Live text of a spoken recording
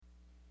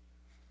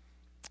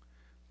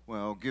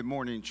Well, good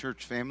morning,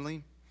 church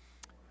family.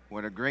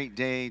 What a great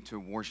day to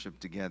worship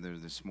together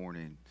this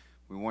morning.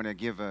 We want to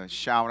give a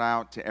shout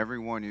out to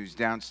everyone who's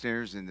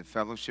downstairs in the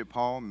fellowship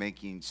hall,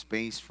 making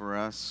space for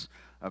us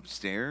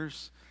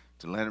upstairs,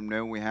 to let them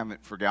know we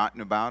haven't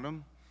forgotten about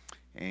them.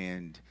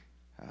 And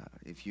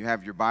if you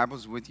have your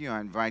Bibles with you,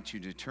 I invite you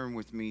to turn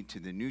with me to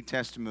the New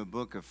Testament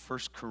book of 1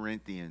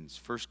 Corinthians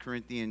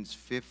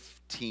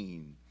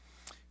 15.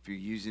 If you're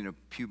using a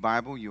pew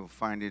Bible, you'll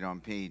find it on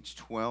page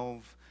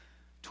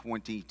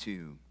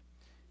 1222.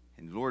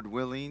 And Lord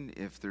willing,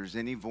 if there's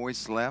any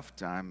voice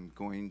left, I'm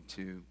going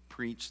to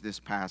preach this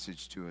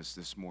passage to us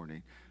this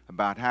morning.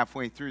 About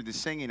halfway through the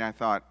singing, I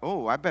thought,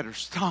 I better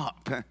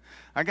stop.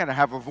 I got to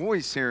have a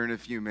voice here in a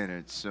few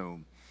minutes. So,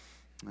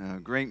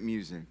 great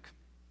music.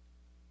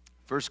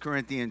 1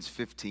 Corinthians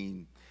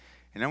 15.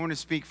 And I want to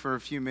speak for a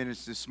few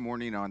minutes this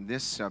morning on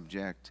this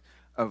subject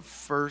of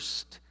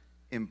first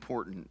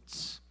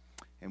importance.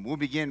 And we'll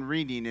begin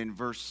reading in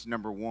verse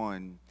number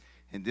 1.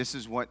 And this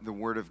is what the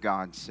Word of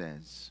God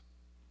says.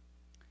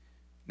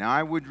 Now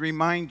I would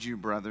remind you,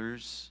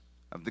 brothers,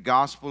 of the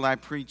gospel I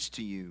preached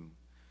to you,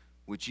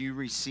 which you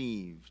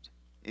received,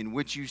 in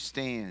which you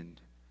stand,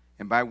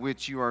 and by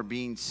which you are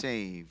being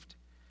saved,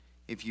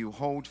 if you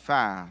hold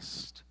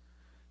fast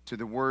to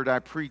the word I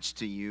preached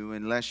to you,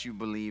 unless you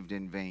believed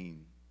in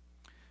vain.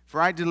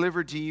 For I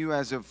delivered to you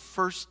as of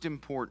first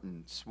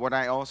importance what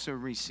I also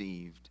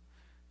received,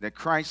 that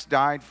Christ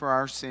died for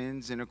our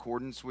sins in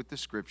accordance with the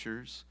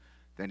Scriptures,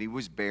 that he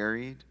was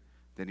buried,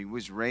 that he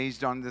was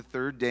raised on the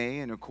third day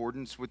in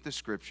accordance with the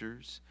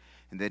Scriptures,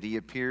 and that he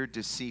appeared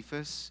to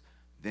Cephas,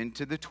 then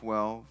to the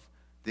 12,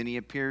 then he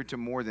appeared to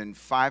more than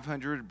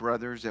 500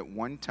 brothers at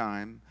one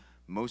time,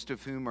 most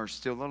of whom are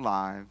still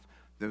alive,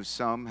 though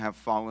some have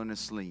fallen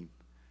asleep.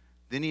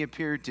 Then he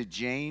appeared to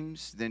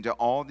James, then to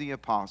all the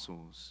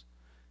apostles,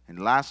 and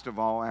last of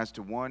all, as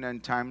to one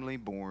untimely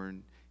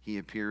born, he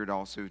appeared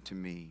also to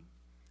me.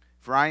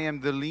 For I am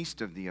the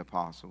least of the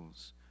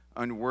apostles,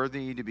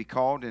 unworthy to be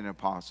called an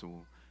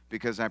apostle,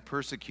 because I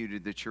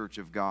persecuted the church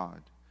of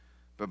God.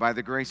 But by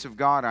the grace of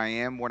God I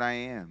am what I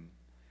am,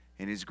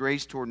 and his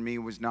grace toward me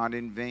was not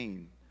in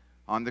vain.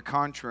 On the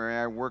contrary,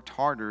 I worked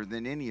harder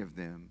than any of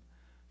them,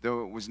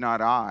 though it was not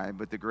I,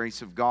 but the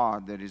grace of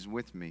God that is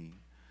with me.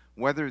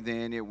 Whether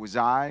then it was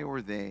I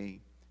or they,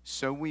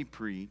 so we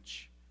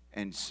preach,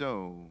 and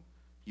so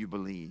you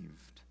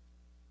believed.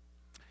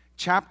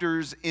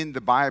 Chapters in the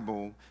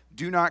Bible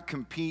do not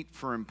compete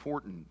for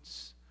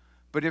importance.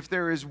 But if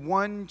there is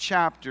one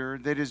chapter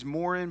that is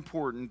more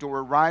important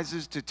or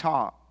rises to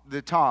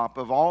the top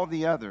of all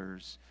the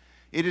others,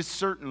 it is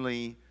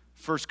certainly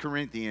 1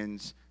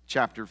 Corinthians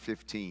chapter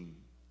 15.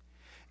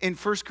 In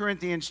 1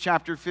 Corinthians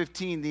chapter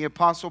 15, the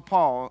Apostle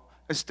Paul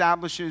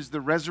establishes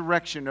the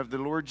resurrection of the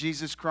Lord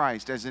Jesus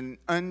Christ as an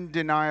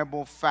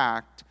undeniable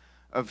fact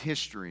of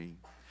history.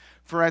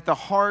 For at the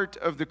heart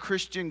of the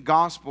Christian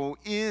gospel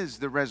is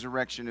the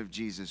resurrection of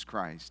Jesus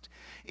Christ.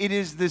 It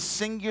is the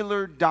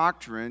singular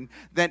doctrine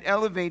that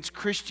elevates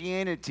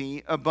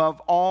Christianity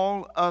above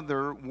all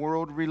other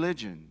world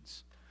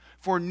religions.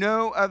 For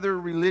no other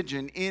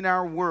religion in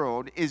our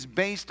world is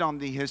based on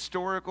the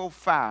historical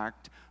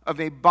fact of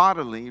a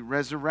bodily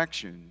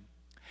resurrection.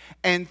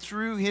 And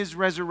through his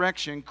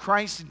resurrection,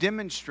 Christ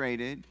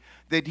demonstrated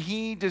that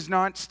he does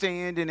not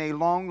stand in a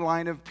long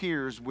line of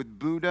peers with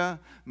Buddha,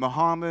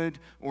 Muhammad,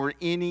 or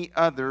any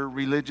other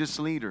religious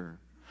leader.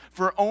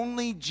 For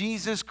only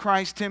Jesus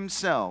Christ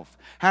himself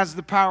has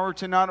the power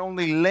to not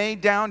only lay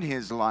down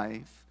his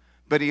life,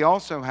 but he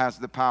also has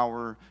the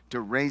power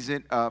to raise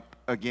it up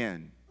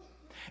again.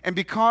 And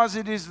because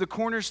it is the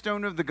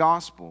cornerstone of the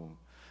gospel,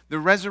 the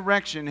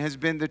resurrection has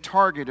been the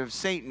target of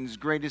Satan's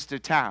greatest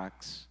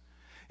attacks.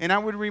 And I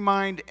would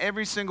remind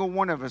every single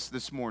one of us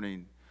this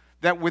morning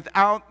that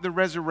without the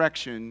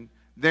resurrection,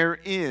 there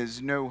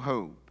is no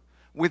hope.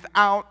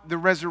 Without the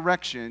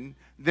resurrection,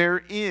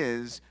 there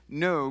is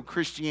no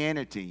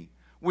Christianity.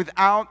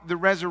 Without the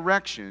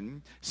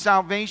resurrection,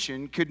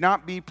 salvation could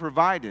not be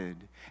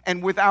provided.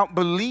 And without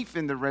belief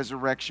in the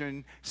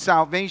resurrection,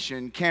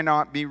 salvation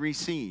cannot be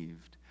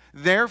received.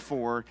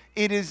 Therefore,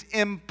 it is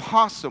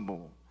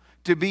impossible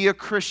to be a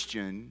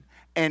Christian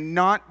and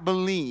not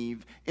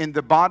believe in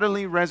the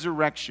bodily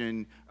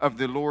resurrection of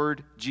the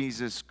Lord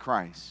Jesus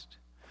Christ.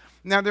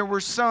 Now, there were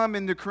some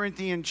in the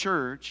Corinthian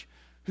church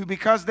who,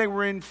 because they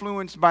were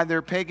influenced by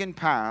their pagan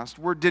past,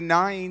 were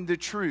denying the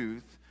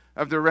truth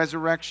of the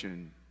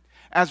resurrection.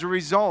 As a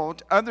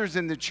result, others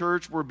in the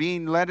church were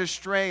being led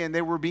astray and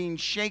they were being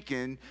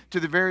shaken to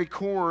the very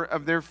core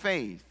of their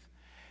faith.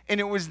 And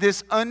it was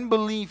this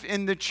unbelief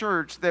in the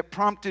church that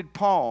prompted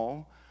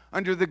Paul,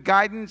 under the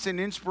guidance and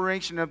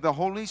inspiration of the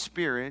Holy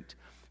Spirit,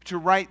 to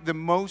write the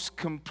most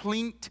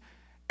complete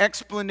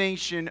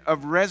explanation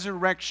of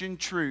resurrection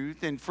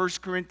truth in 1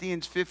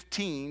 Corinthians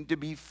 15 to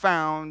be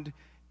found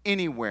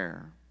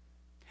anywhere.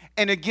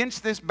 And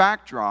against this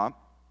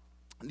backdrop,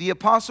 the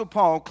Apostle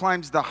Paul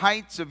climbs the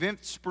heights of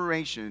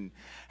inspiration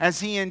as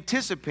he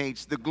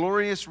anticipates the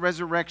glorious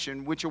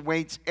resurrection which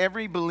awaits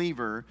every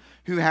believer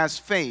who has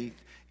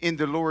faith in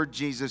the Lord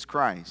Jesus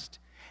Christ.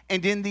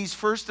 And in these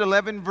first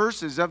 11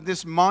 verses of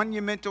this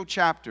monumental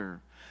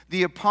chapter,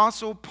 the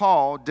Apostle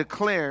Paul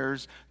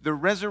declares the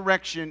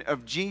resurrection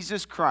of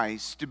Jesus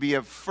Christ to be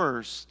of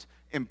first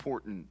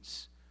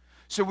importance.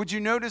 So would you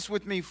notice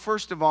with me,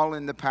 first of all,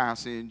 in the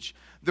passage,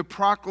 the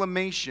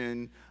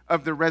proclamation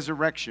of the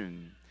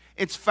resurrection?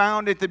 It's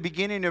found at the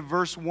beginning of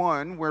verse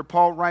 1, where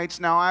Paul writes,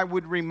 "Now I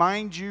would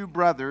remind you,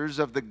 brothers,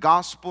 of the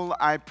gospel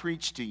I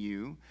preached to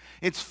you."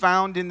 It's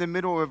found in the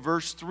middle of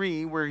verse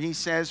 3, where he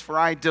says, "For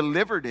I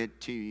delivered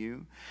it to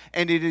you."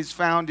 And it is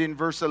found in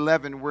verse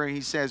 11, where he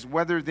says,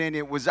 "Whether then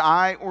it was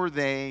I or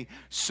they,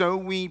 so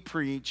we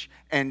preach,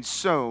 and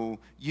so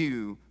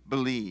you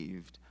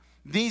believed."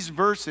 These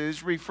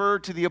verses refer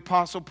to the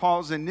Apostle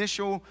Paul's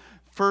initial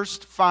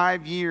first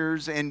 5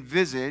 years and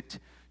visit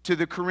to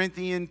the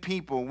Corinthian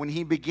people when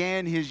he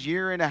began his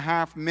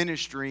 1.5 year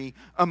ministry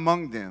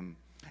among them.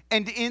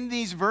 And in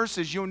these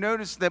verses, you'll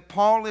notice that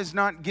Paul is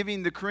not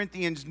giving the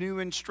Corinthians new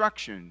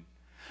instruction.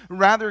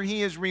 Rather,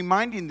 he is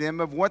reminding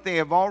them of what they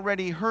have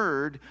already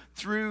heard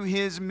through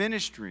his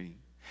ministry.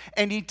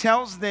 And he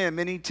tells them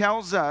and he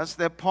tells us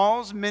that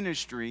Paul's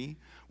ministry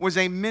was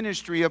a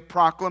ministry of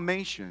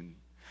proclamation.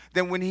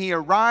 That when he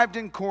arrived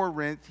in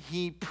Corinth,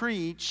 he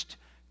preached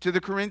to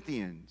the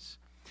Corinthians.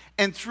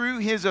 And through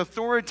his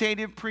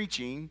authoritative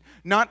preaching,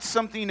 not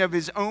something of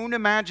his own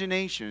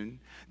imagination,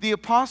 the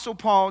Apostle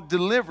Paul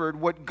delivered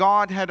what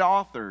God had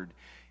authored,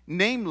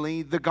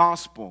 namely the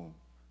gospel,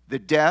 the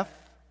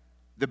death,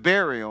 the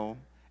burial,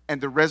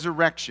 and the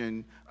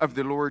resurrection of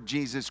the Lord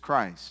Jesus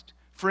Christ.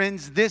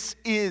 Friends, this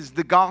is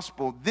the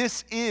gospel.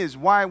 This is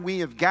why we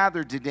have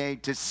gathered today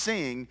to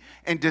sing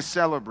and to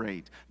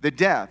celebrate the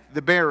death,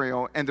 the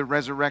burial, and the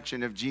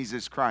resurrection of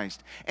Jesus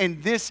Christ.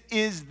 And this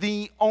is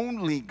the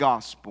only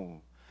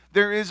gospel.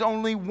 There is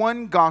only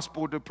one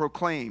gospel to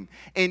proclaim,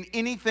 and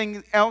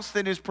anything else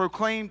that is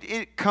proclaimed,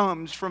 it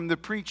comes from the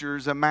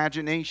preacher's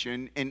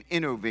imagination and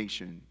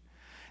innovation.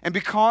 And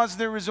because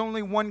there is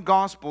only one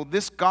gospel,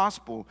 this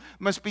gospel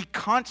must be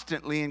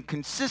constantly and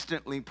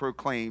consistently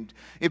proclaimed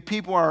if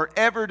people are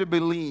ever to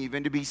believe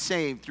and to be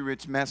saved through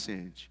its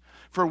message.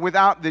 For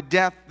without the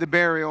death, the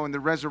burial, and the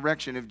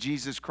resurrection of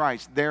Jesus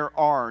Christ, there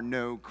are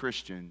no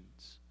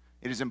Christians.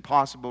 It is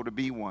impossible to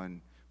be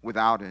one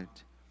without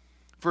it.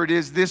 For it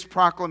is this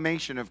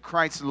proclamation of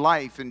Christ's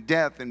life and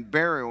death and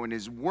burial and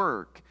his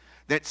work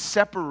that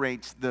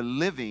separates the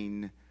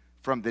living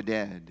from the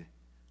dead.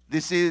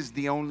 This is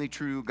the only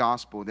true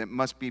gospel that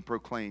must be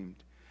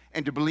proclaimed.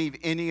 And to believe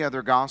any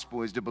other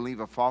gospel is to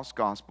believe a false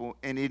gospel,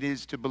 and it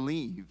is to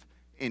believe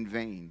in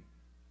vain.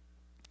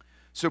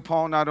 So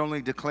Paul not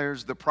only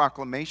declares the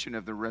proclamation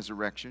of the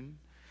resurrection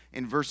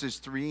in verses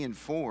 3 and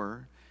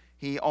 4,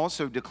 he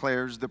also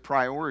declares the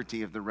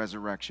priority of the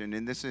resurrection.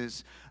 And this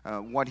is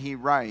what he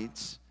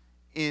writes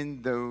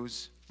in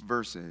those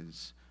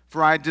verses.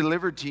 "For I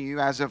delivered to you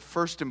as of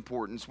first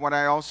importance what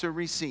I also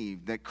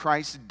received, that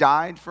Christ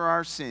died for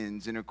our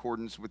sins in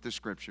accordance with the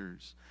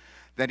Scriptures,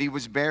 that he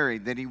was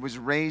buried, that he was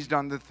raised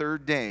on the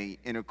third day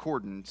in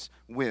accordance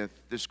with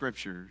the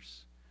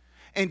Scriptures."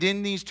 And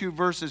in these two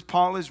verses,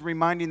 Paul is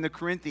reminding the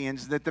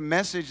Corinthians that the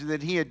message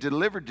that he had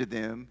delivered to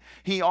them,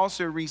 he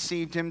also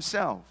received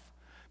himself.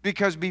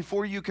 Because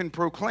before you can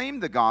proclaim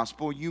the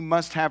gospel, you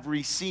must have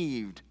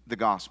received the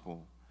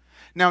gospel.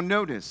 Now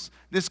notice,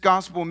 this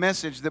gospel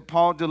message that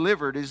Paul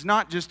delivered is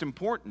not just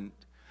important.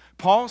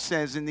 Paul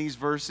says in these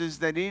verses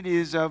that it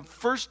is of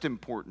first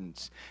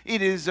importance.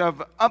 It is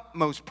of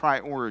utmost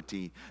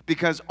priority,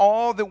 because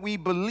all that we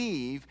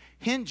believe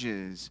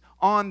hinges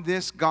on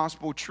this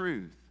gospel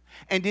truth.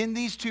 And in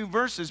these two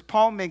verses,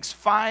 Paul makes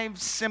 5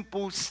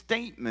 simple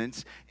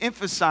statements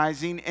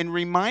emphasizing and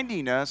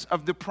reminding us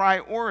of the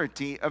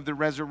priority of the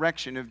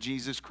resurrection of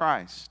Jesus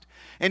Christ.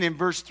 And in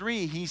verse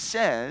 3, he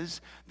says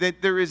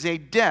that there is a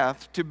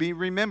death to be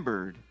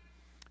remembered.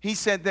 He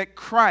said that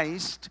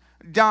Christ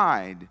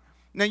died.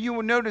 Now you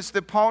will notice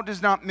that Paul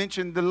does not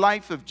mention the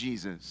life of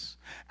Jesus.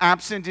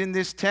 Absent in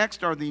this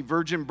text are the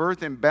virgin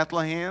birth in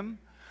Bethlehem,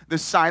 the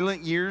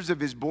silent years of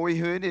his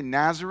boyhood in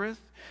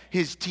Nazareth,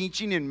 his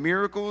teaching and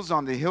miracles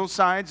on the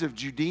hillsides of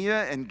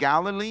Judea and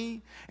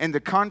Galilee, and the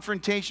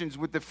confrontations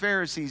with the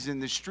Pharisees in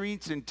the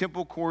streets and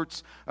temple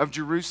courts of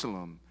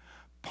Jerusalem.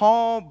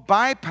 Paul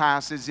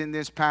bypasses in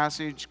this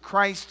passage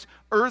Christ's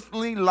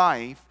earthly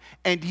life,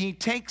 and he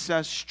takes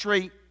us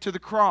straight to the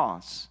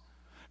cross.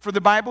 For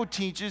the Bible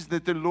teaches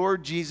that the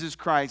Lord Jesus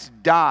Christ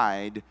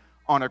died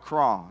on a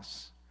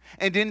cross.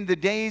 And in the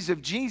days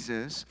of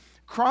Jesus,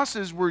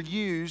 crosses were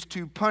used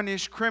to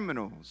punish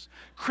criminals.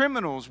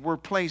 Criminals were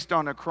placed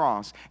on a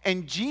cross,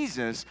 and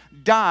Jesus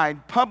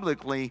died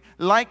publicly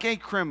like a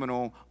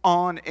criminal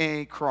on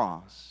a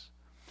cross.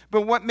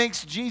 But what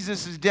makes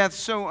Jesus' death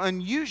so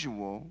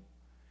unusual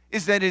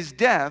is that his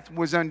death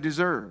was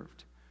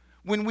undeserved.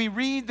 When we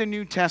read the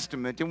New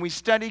Testament and we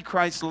study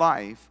Christ's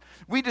life,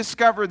 we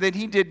discover that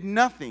he did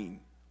nothing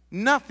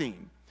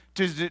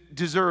to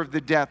deserve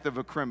the death of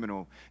a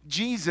criminal.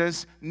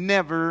 Jesus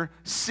never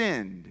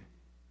sinned.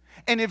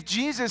 And if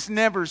Jesus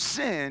never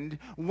sinned,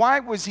 why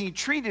was he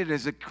treated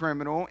as a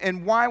criminal,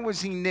 and why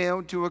was he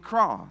nailed to a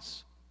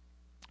cross?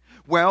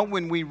 Well,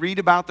 when we read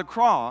about the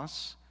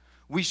cross,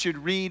 we should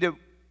read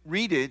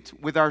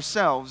it with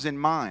ourselves in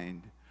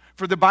mind.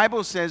 For the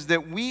Bible says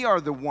that we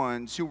are the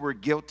ones who were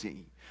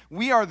guilty.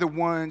 We are the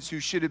ones who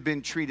should have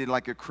been treated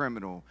like a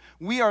criminal.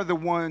 We are the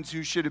ones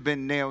who should have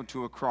been nailed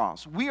to a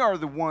cross. We are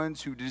the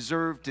ones who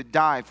deserve to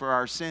die for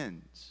our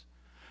sins.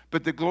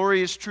 But the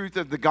glorious truth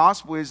of the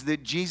gospel is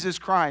that Jesus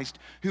Christ,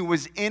 who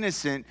was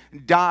innocent,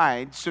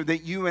 died so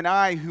that you and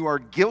I, who are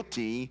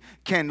guilty,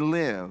 can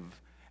live.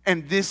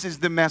 And this is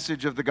the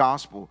message of the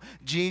gospel.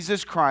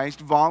 Jesus Christ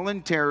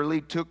voluntarily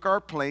took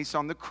our place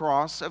on the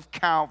cross of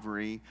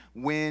Calvary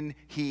when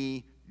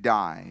he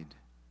died.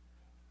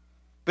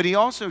 But he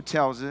also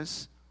tells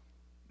us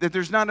that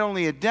there's not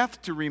only a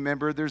death to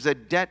remember, there's a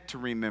debt to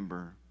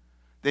remember.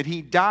 That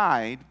he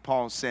died,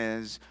 Paul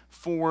says,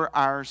 for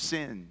our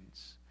sins.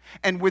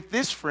 And with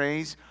this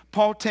phrase,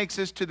 Paul takes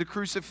us to the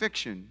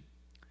crucifixion.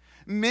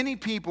 Many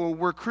people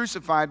were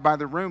crucified by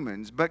the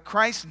Romans, but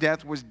Christ's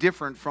death was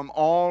different from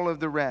all of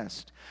the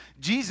rest.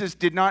 Jesus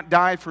did not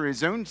die for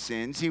his own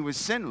sins. He was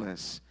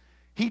sinless.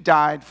 He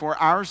died for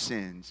our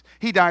sins.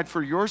 He died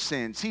for your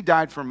sins. He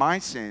died for my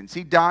sins.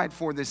 He died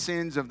for the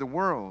sins of the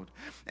world.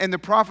 And the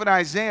prophet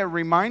Isaiah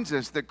reminds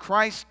us that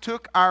Christ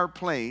took our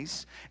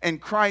place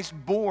and Christ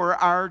bore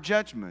our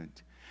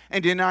judgment.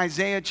 And in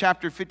Isaiah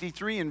chapter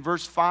 53 and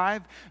verse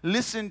 5,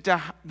 listen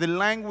to the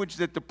language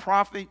that the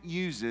prophet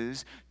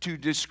uses to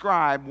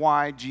describe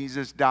why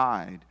Jesus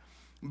died.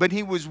 But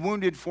he was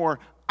wounded for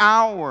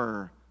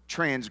our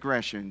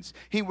transgressions.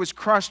 He was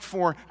crushed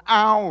for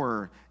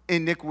our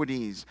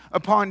iniquities.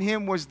 Upon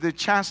him was the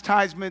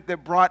chastisement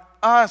that brought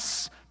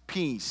us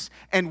peace.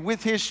 And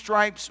with his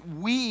stripes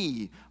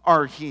we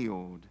are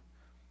healed.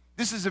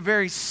 This is a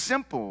very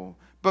simple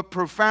but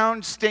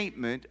profound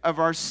statement of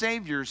our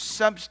Savior's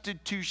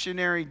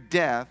substitutionary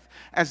death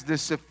as the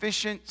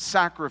sufficient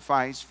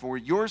sacrifice for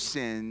your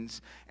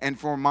sins and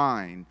for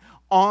mine.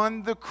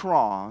 On the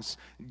cross,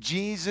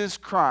 Jesus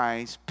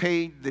Christ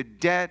paid the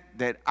debt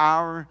that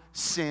our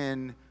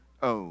sin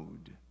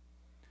owed.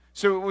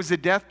 So it was a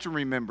death to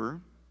remember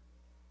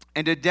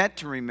and a debt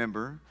to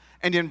remember.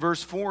 And in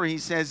verse 4, he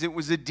says it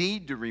was a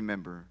deed to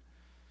remember.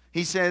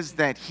 He says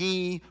that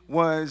he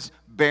was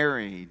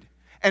buried.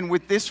 And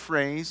with this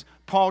phrase,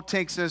 Paul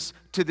takes us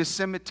to the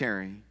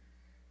cemetery.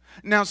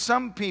 Now,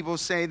 some people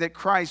say that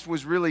Christ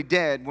was really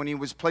dead when he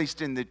was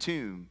placed in the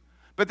tomb.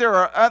 But there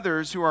are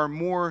others who are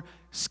more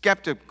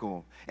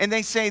skeptical. And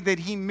they say that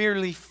he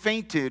merely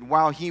fainted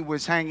while he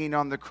was hanging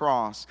on the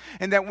cross.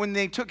 And that when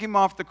they took him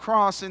off the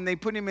cross and they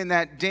put him in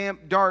that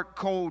damp, dark,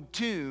 cold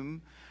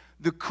tomb,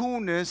 the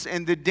coolness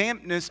and the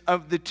dampness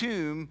of the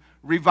tomb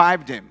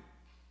revived him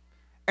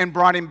and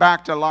brought him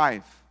back to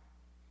life.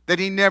 That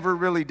he never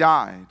really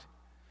died.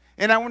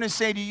 And I want to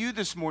say to you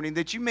this morning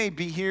that you may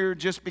be here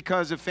just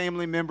because a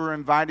family member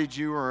invited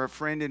you or a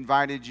friend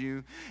invited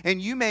you.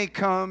 And you may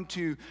come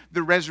to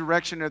the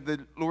resurrection of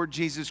the Lord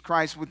Jesus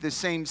Christ with the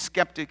same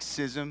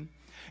skepticism.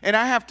 And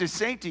I have to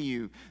say to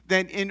you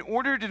that in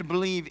order to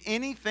believe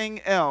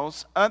anything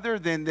else other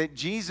than that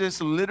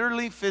Jesus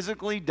literally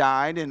physically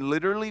died and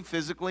literally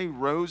physically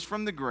rose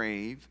from the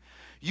grave,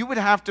 you would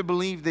have to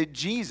believe that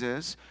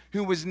Jesus,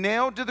 who was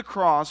nailed to the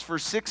cross for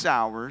 6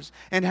 hours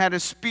and had a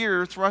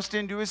spear thrust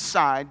into his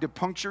side to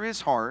puncture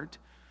his heart,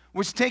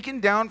 was taken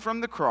down from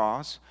the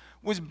cross,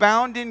 was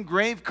bound in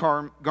grave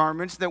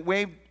garments that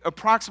weighed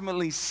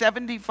approximately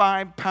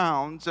 75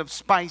 pounds of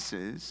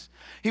spices.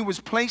 He was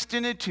placed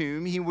in a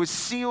tomb. He was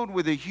sealed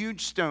with a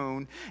huge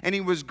stone, and he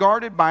was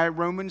guarded by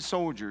Roman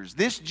soldiers.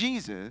 This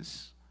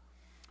Jesus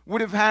would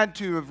have had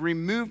to have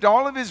removed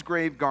all of his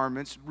grave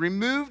garments,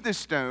 removed the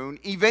stone,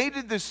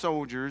 evaded the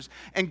soldiers,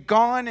 and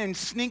gone and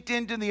sneaked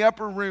into the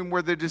upper room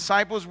where the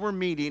disciples were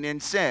meeting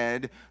and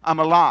said, "I'm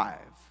alive."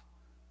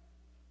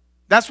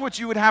 That's what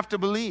you would have to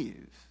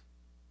believe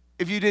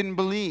if you didn't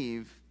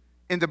believe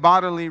in the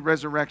bodily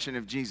resurrection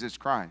of Jesus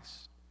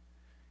Christ.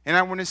 And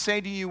I want to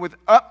say to you with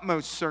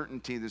utmost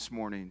certainty this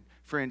morning,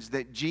 friends,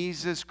 that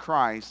Jesus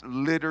Christ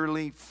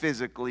literally,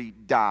 physically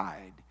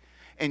died.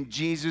 And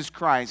Jesus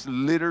Christ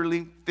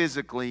literally,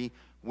 physically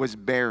was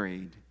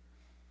buried.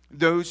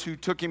 Those who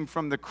took him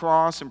from the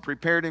cross and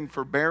prepared him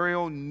for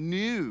burial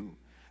knew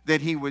that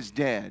he was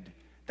dead.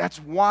 That's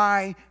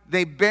why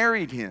they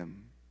buried him.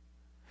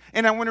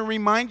 And I want to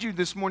remind you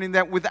this morning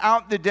that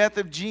without the death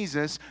of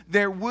Jesus,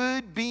 there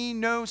would be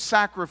no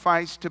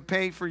sacrifice to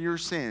pay for your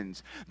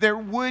sins. There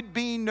would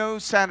be no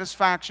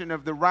satisfaction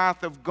of the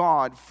wrath of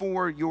God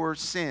for your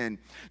sin.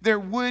 There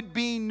would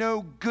be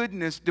no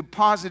goodness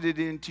deposited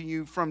into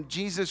you from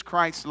Jesus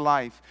Christ's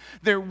life.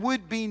 There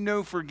would be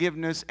no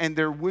forgiveness, and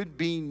there would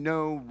be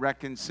no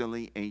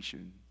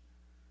reconciliation.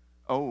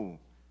 Oh,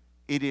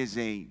 it is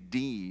a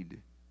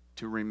deed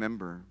to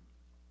remember.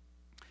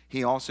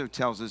 He also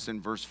tells us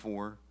in verse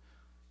 4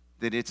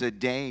 that it's a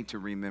day to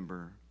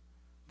remember,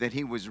 that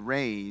he was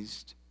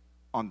raised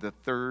on the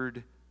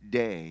third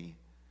day.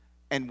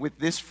 And with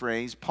this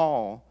phrase,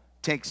 Paul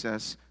takes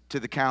us to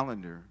the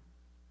calendar.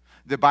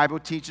 The Bible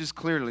teaches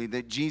clearly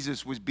that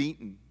Jesus was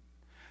beaten,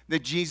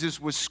 that Jesus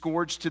was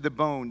scourged to the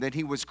bone, that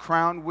he was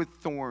crowned with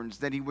thorns,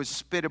 that he was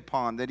spit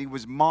upon, that he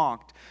was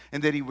mocked,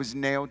 and that he was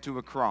nailed to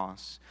a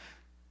cross.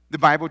 The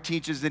Bible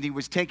teaches that he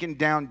was taken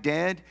down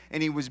dead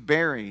and he was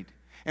buried.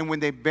 And when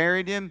they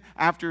buried him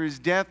after his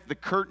death, the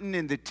curtain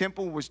in the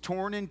temple was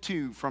torn in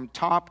two from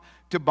top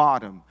to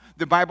bottom.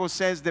 The Bible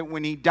says that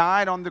when he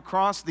died on the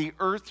cross, the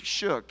earth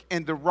shook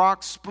and the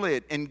rocks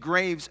split and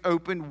graves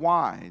opened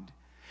wide.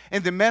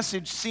 And the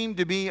message seemed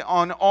to be,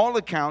 on all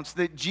accounts,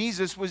 that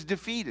Jesus was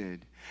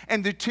defeated.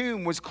 And the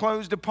tomb was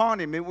closed upon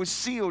him. It was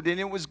sealed and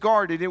it was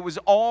guarded. It was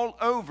all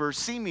over,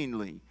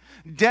 seemingly.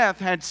 Death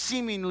had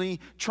seemingly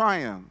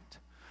triumphed.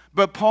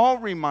 But Paul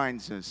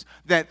reminds us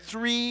that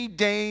 3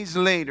 days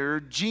later,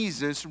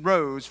 Jesus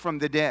rose from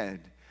the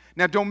dead.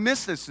 Now, don't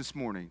miss this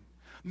morning.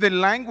 The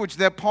language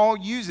that Paul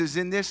uses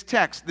in this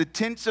text, the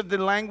tense of the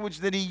language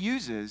that he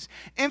uses,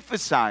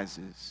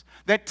 emphasizes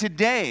that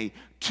today,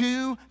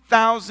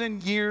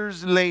 2,000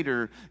 years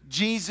later,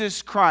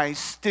 Jesus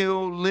Christ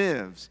still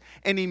lives.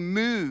 And he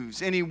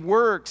moves and he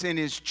works in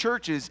his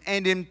churches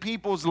and in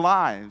people's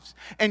lives.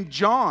 And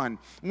John,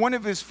 one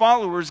of his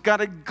followers,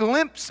 got a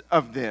glimpse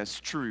of this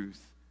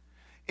truth.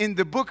 In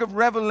the book of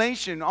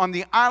Revelation, on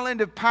the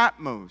island of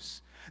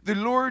Patmos, the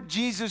Lord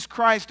Jesus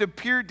Christ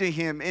appeared to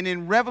him. And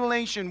in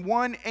Revelation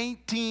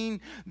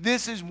 1:18,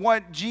 this is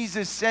what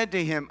Jesus said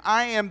to him: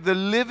 I am the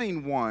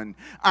living one.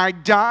 I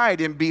died,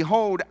 and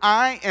behold,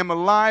 I am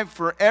alive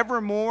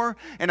forevermore,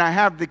 and I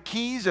have the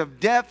keys of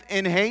death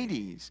and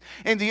Hades.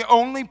 And the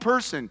only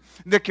person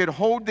that could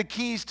hold the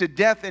keys to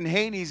death and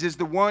Hades is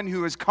the one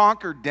who has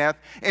conquered death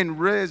and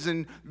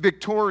risen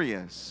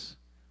victorious.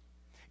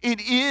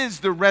 It is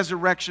the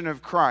resurrection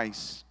of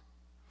Christ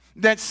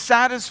that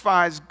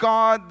satisfies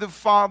God the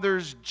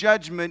Father's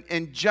judgment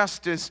and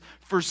justice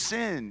for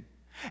sin.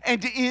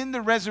 And in the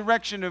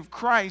resurrection of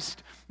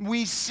Christ,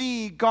 we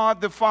see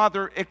God the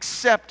Father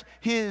accept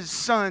his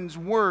Son's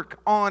work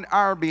on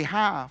our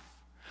behalf.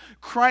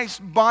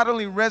 Christ's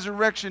bodily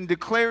resurrection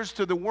declares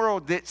to the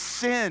world that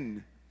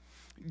sin,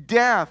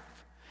 death,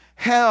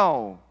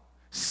 hell,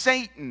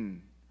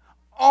 Satan,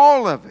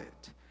 all of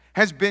it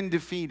has been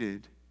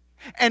defeated.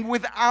 And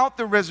without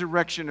the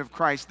resurrection of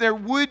Christ, there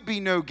would be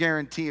no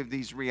guarantee of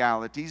these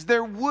realities.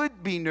 There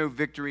would be no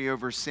victory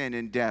over sin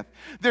and death.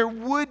 There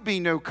would be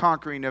no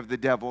conquering of the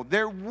devil.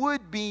 There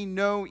would be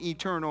no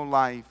eternal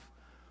life.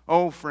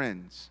 Oh,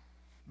 friends,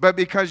 but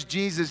because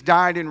Jesus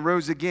died and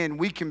rose again,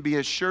 we can be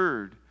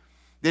assured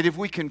that if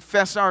we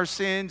confess our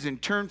sins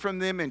and turn from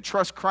them and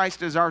trust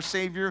Christ as our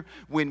Savior,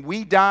 when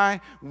we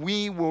die,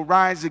 we will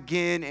rise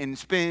again and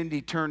spend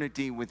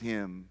eternity with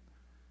him.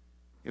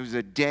 It was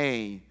a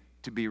day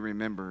to be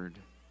remembered.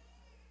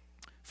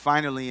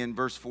 Finally, in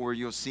verse 4,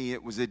 you'll see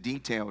it was a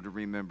detail to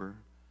remember.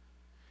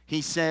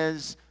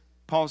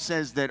 Paul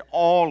says that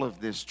all of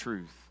this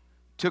truth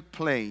took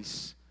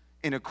place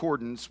in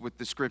accordance with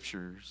the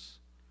Scriptures.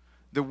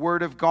 The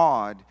Word of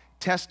God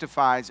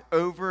testifies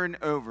over and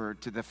over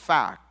to the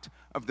fact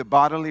of the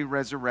bodily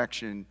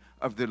resurrection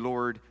of the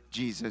Lord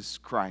Jesus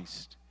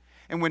Christ.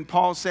 And when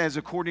Paul says,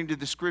 according to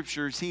the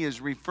Scriptures, he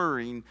is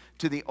referring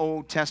to the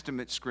Old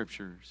Testament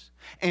Scriptures.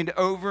 And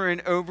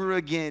over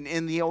again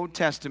in the Old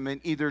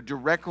Testament, either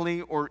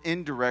directly or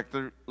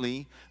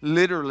indirectly,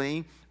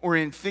 literally, or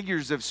in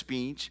figures of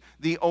speech,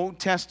 the Old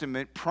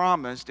Testament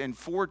promised and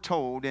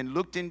foretold and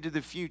looked into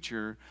the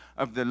future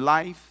of the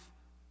life,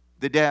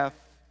 the death,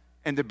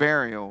 and the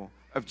burial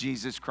of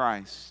Jesus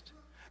Christ.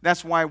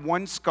 That's why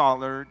one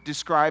scholar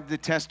described the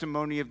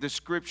testimony of the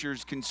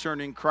Scriptures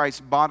concerning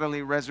Christ's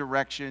bodily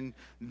resurrection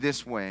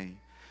this way.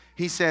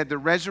 He said, the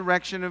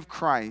resurrection of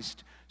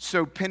Christ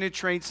so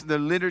penetrates the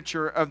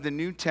literature of the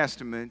New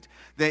Testament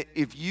that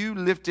if you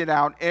lifted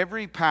out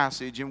every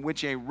passage in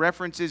which a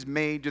reference is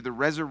made to the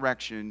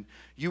resurrection,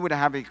 you would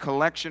have a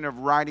collection of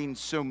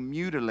writings so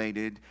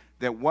mutilated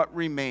that what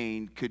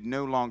remained could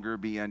no longer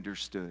be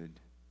understood.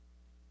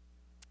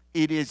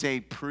 It is a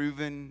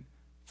proven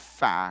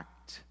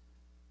fact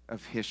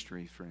of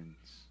history,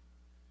 friends.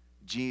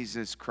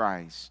 Jesus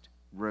Christ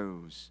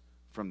rose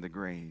from the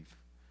grave.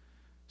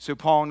 So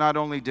Paul not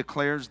only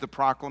declares the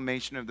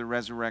proclamation of the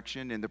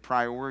resurrection and the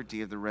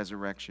priority of the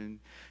resurrection,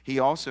 he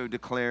also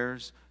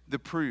declares the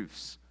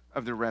proofs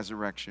of the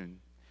resurrection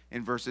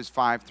in verses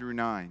 5 through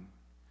 9.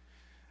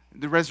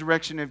 The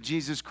resurrection of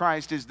Jesus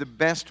Christ is the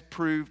best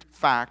proved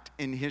fact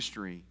in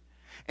history.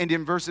 And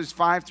in verses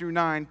 5 through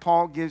 9,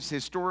 Paul gives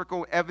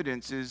historical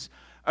evidences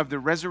of the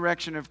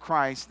resurrection of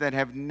Christ that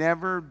have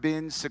never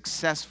been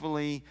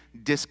successfully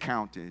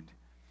discounted.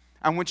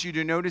 I want you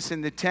to notice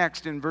in the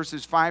text in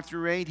verses 5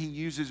 through 8, he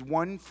uses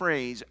one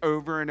phrase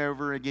over and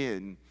over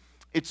again.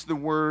 It's the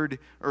word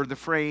or the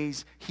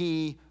phrase,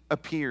 he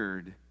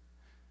appeared.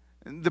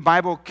 The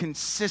Bible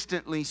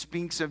consistently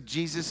speaks of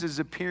Jesus'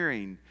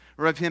 appearing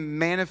or of him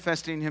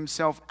manifesting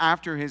himself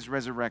after his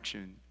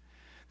resurrection.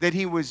 That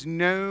he was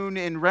known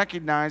and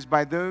recognized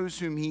by those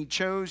whom he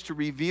chose to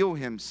reveal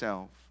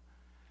himself.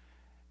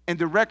 And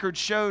the record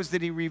shows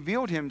that he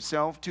revealed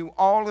himself to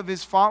all of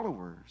his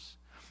followers.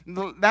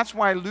 That's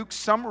why Luke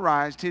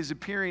summarized his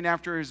appearing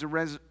after his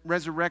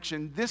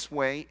resurrection this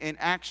way in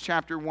Acts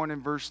chapter 1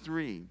 and verse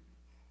 3.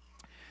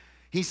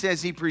 He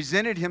says he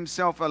presented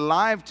himself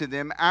alive to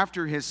them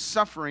after his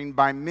suffering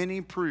by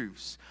many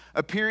proofs,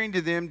 appearing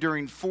to them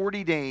during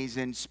 40 days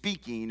and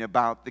speaking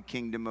about the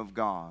kingdom of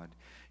God.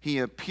 He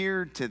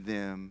appeared to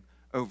them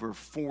over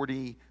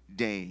 40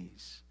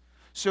 days.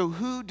 So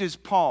who does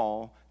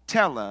Paul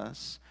tell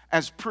us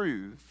as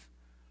proof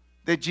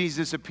that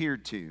Jesus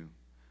appeared to?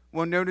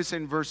 Well, notice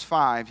in verse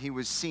 5, he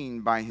was seen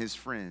by his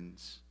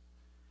friends,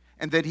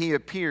 and that he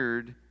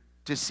appeared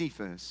to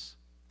Cephas.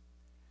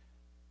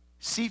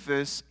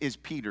 Cephas is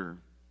Peter.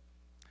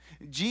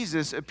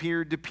 Jesus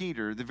appeared to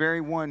Peter, the very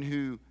one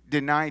who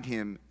denied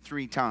him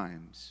 3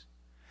 times.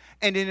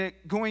 And in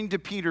it, going to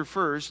Peter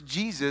first,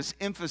 Jesus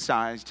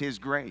emphasized his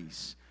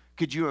grace.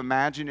 Could you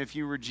imagine if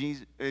you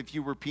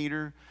were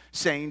Peter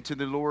saying to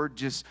the Lord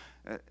just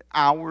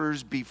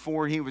hours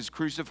before he was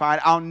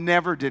crucified, "I'll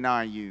never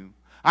deny you.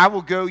 I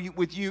will go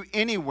with you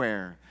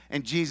anywhere."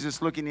 And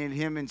Jesus looking at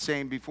him and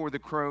saying, "Before the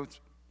crow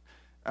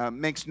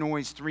makes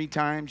noise 3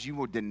 times, you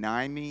will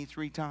deny me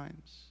 3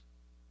 times."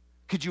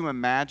 Could you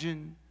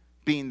imagine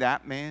being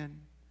that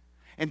man?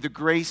 And the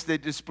grace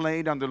that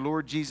displayed on the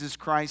Lord Jesus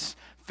Christ's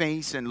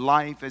face and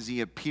life as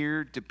he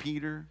appeared to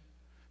Peter.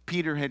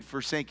 Peter had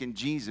forsaken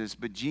Jesus,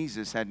 but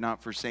Jesus had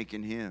not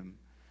forsaken him.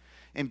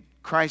 And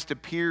Christ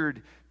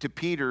appeared to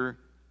Peter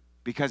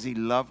because he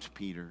loved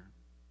Peter.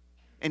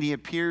 And he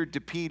appeared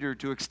to Peter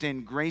to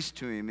extend grace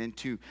to him and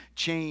to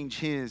change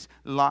his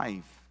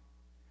life.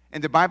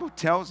 And the Bible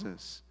tells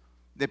us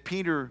that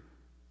Peter,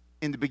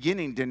 in the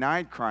beginning,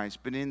 denied Christ,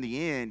 but in the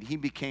end, he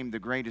became the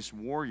greatest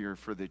warrior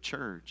for the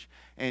church.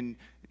 And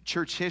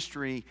church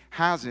history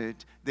has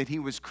it that he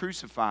was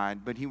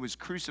crucified, but he was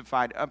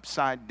crucified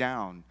upside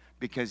down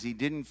because he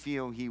didn't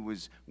feel he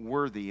was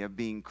worthy of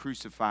being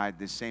crucified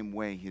the same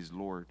way his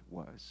Lord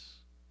was.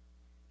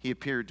 He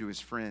appeared to his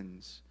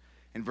friends.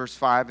 In verse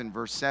 5 and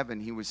verse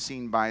 7, he was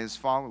seen by his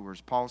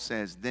followers. Paul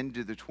says, then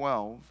to the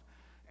 12,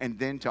 and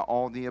then to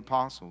all the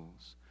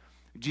apostles.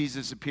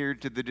 Jesus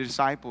appeared to the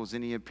disciples,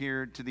 and he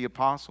appeared to the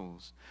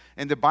apostles.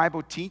 And the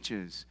Bible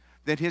teaches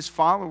that his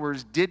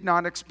followers did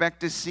not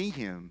expect to see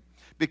him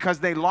because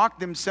they locked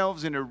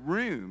themselves in a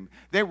room.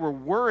 They were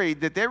worried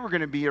that they were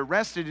going to be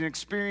arrested and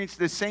experience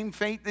the same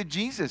fate that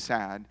Jesus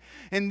had.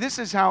 And this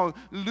is how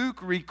Luke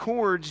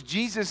records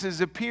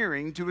Jesus'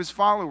 appearing to his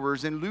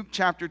followers in Luke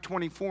chapter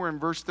 24 and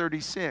verse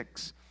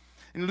 36.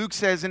 And Luke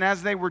says, and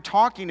as they were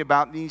talking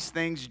about these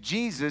things,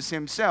 Jesus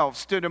himself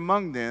stood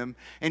among them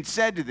and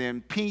said to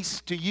them, "Peace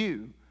to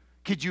you."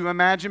 Could you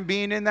imagine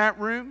being in that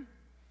room?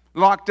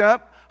 Locked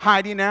up,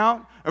 hiding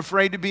out,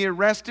 afraid to be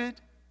arrested?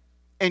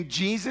 And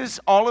Jesus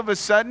all of a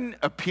sudden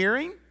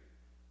appearing?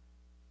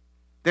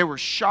 They were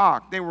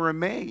shocked. They were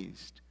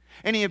amazed.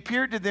 And he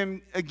appeared to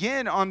them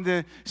again on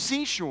the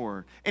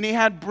seashore. And he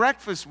had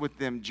breakfast with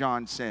them,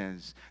 John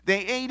says.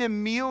 They ate a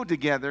meal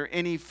together,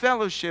 and he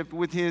fellowshiped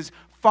with his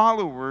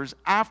followers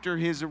after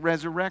his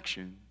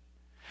resurrection.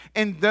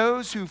 And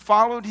those who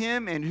followed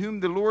him and whom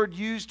the Lord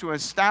used to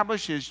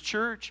establish his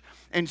church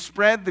and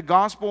spread the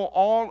gospel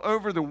all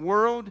over the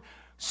world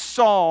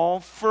saw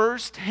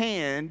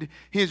firsthand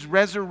his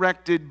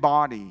resurrected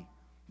body.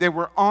 They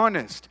were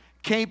honest,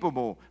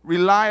 capable,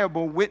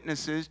 reliable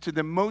witnesses to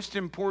the most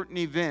important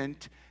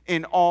event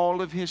in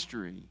all of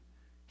history.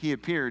 He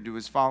appeared to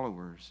his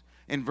followers.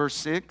 In verse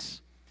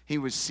 6, he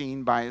was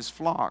seen by his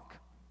flock.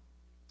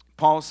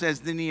 Paul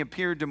says, then he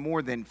appeared to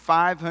more than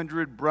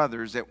 500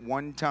 brothers at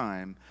one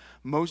time,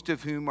 most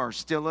of whom are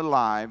still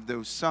alive,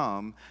 though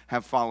some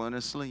have fallen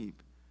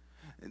asleep.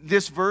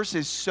 This verse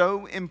is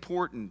so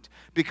important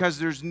because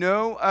there's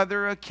no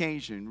other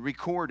occasion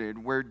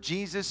recorded where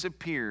Jesus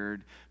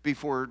appeared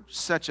before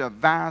such a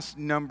vast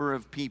number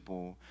of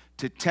people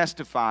to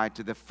testify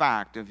to the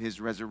fact of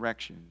his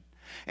resurrection.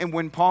 And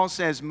when Paul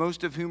says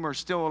most of whom are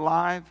still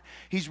alive,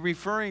 he's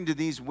referring to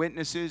these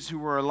witnesses who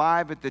were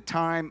alive at the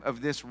time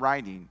of this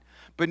writing.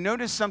 But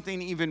notice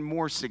something even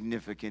more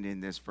significant in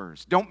this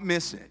verse. Don't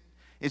miss it.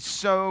 It's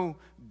so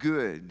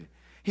good.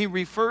 He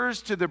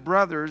refers to the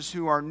brothers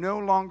who are no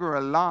longer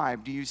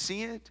alive, do you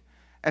see it?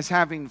 As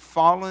having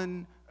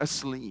fallen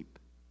asleep.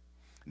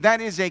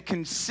 That is a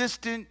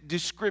consistent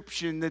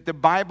description that the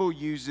Bible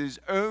uses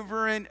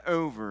over and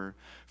over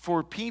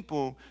for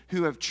people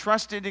who have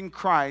trusted in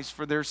Christ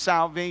for their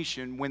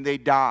salvation when they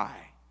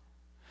die.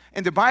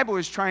 And the Bible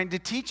is trying to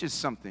teach us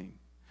something.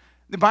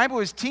 The Bible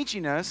is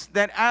teaching us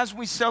that as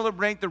we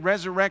celebrate the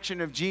resurrection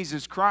of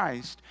Jesus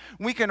Christ,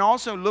 we can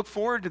also look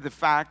forward to the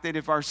fact that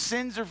if our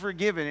sins are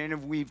forgiven and if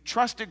we've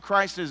trusted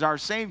Christ as our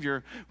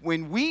Savior,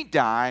 when we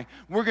die,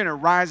 we're going to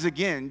rise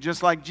again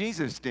just like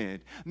Jesus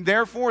did.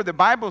 Therefore, the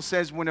Bible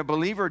says when a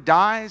believer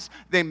dies,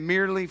 they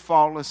merely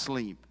fall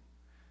asleep.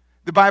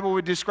 The Bible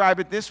would describe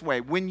it this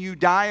way. When you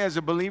die as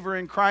a believer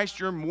in Christ,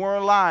 you're more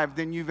alive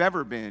than you've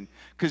ever been,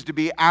 because to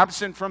be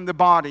absent from the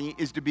body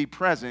is to be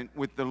present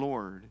with the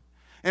Lord.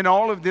 And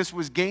all of this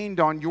was gained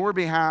on your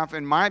behalf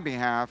and my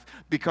behalf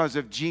because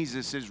of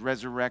Jesus'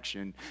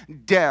 resurrection.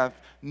 Death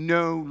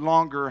no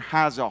longer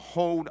has a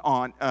hold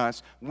on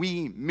us.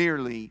 We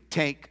merely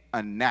take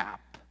a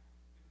nap.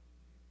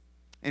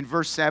 In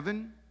verse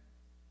 7,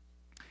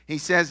 he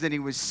says that he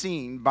was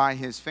seen by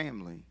his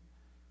family.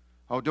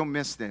 Oh, don't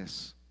miss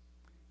this.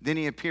 Then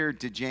he appeared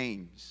to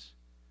James.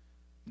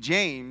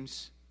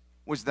 James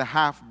was the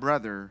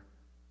half-brother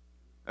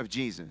of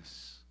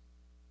Jesus.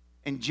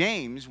 And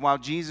James, while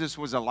Jesus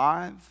was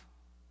alive,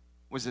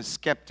 was a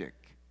skeptic.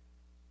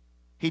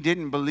 He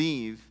didn't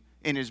believe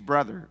in his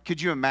brother.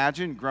 Could you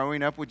imagine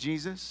growing up with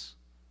Jesus?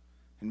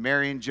 And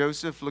Mary and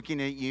Joseph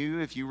looking at you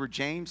if you were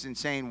James and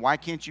saying, why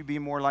can't you be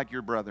more like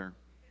your brother?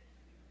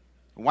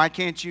 Why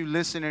can't you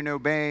listen and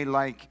obey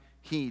like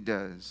he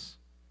does?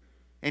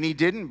 And he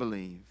didn't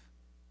believe.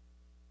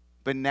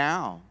 But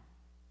now,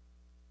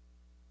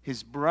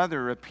 his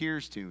brother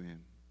appears to him,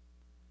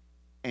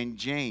 and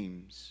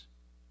James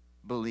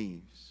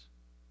believes.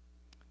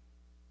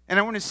 And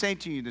I want to say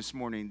to you this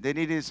morning that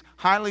it is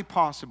highly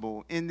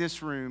possible in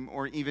this room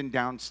or even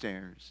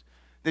downstairs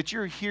that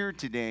you're here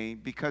today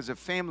because a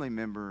family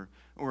member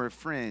or a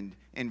friend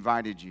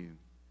invited you.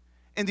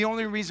 And the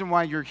only reason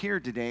why you're here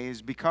today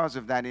is because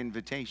of that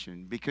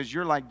invitation, because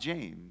you're like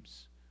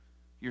James.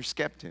 You're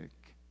skeptic.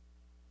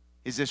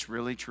 Is this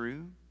really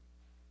true?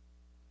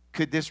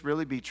 Could this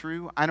really be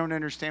true? I don't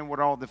understand what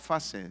all the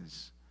fuss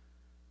is,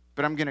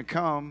 but I'm going to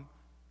come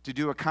to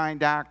do a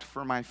kind act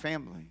for my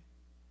family.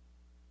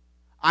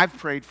 I've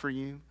prayed for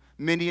you.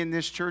 Many in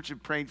this church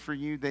have prayed for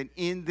you that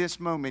in this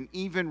moment,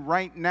 even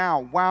right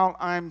now, while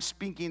I'm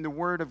speaking the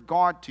word of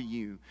God to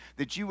you,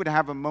 that you would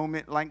have a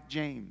moment like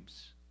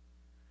James,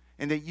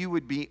 and that you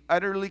would be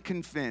utterly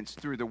convinced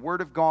through the word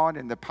of God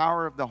and the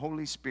power of the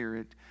Holy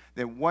Spirit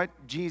that what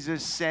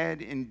Jesus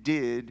said and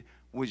did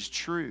was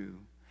true,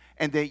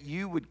 and that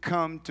you would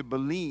come to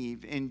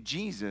believe in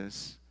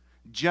Jesus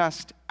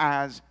just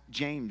as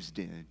James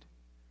did.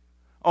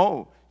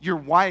 Oh, your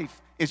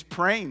wife is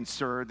praying,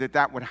 sir,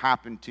 that would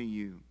happen to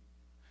you.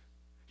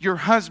 Your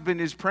husband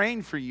is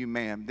praying for you,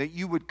 ma'am, that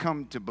you would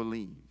come to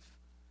believe.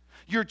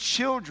 Your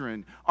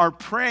children are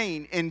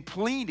praying and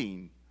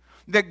pleading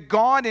that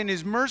God in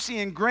his mercy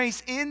and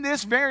grace in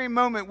this very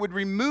moment would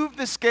remove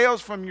the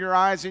scales from your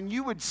eyes and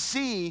you would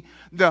see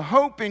the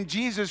hope in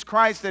Jesus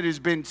Christ that has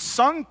been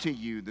sung to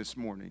you this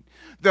morning,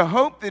 the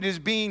hope that is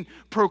being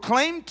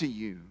proclaimed to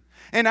you.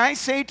 And I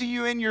say to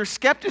you in your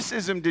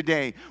skepticism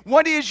today,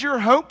 what is your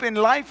hope in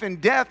life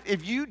and death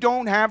if you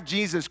don't have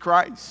Jesus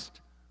Christ?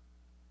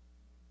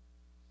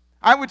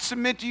 I would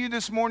submit to you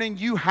this morning,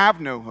 you have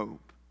no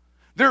hope.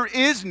 There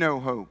is no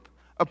hope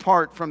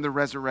apart from the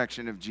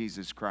resurrection of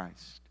Jesus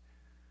Christ.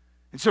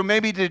 And so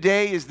maybe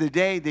today is the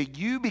day that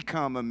you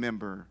become a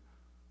member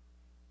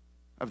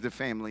of the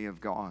family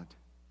of God.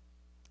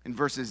 In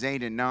verses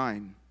 8 and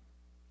 9,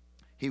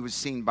 he was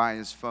seen by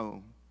his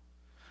foe.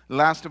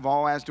 Last of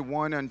all, as to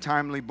one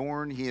untimely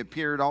born, he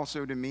appeared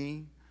also to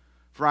me.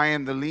 For I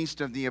am the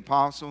least of the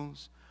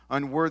apostles,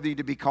 unworthy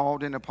to be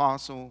called an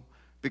apostle,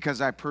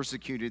 because I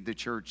persecuted the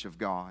church of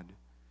God.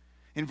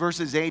 In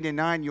verses 8 and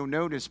 9, you'll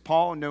notice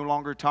Paul no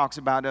longer talks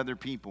about other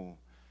people.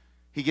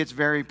 He gets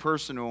very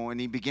personal and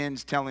he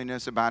begins telling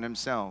us about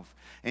himself.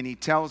 And he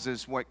tells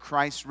us what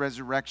Christ's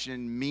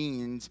resurrection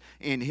means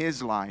in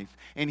his life.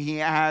 And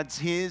he adds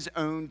his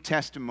own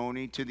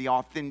testimony to the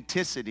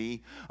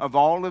authenticity of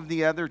all of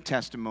the other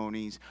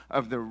testimonies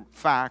of the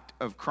fact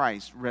of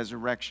Christ's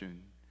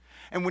resurrection.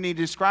 And when he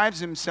describes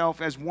himself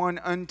as one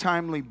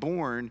untimely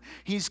born,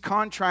 he's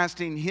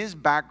contrasting his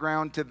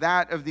background to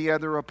that of the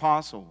other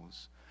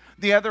apostles.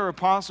 The other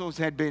apostles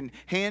had been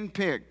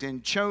handpicked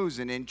and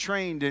chosen and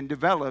trained and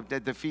developed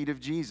at the feet of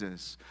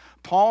Jesus.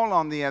 Paul,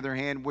 on the other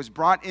hand, was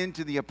brought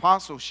into the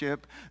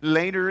apostleship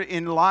later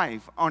in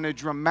life on a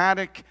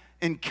dramatic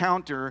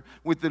encounter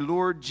with the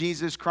Lord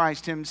Jesus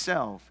Christ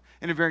himself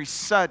in a very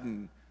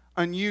sudden,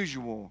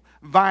 unusual,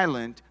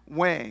 violent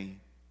way.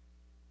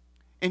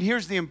 And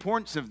here's the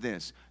importance of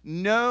this.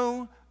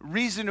 No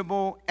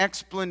reasonable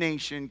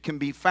explanation can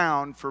be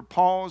found for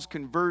Paul's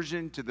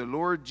conversion to the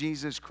Lord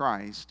Jesus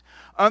Christ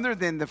other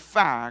than the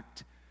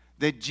fact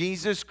that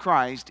Jesus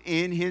Christ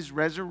in his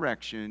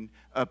resurrection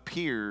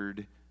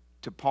appeared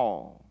to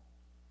Paul.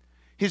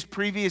 His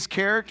previous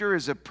character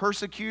as a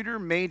persecutor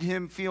made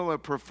him feel a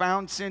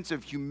profound sense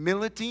of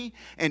humility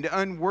and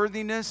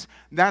unworthiness.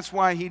 That's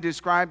why he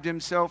described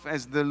himself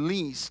as the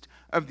least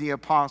of the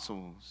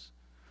apostles.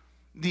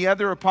 The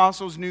other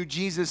apostles knew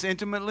Jesus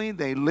intimately.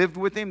 They lived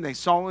with him. They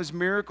saw his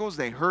miracles.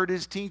 They heard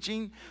his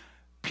teaching.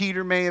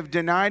 Peter may have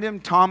denied him.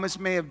 Thomas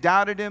may have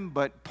doubted him.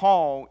 But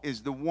Paul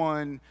is the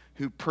one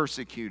who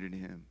persecuted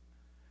him.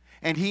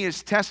 And he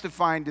is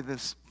testifying to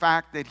this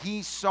fact that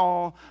he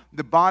saw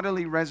the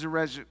bodily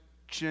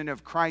resurrection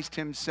of Christ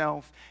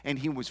himself, and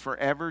he was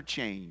forever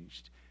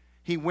changed.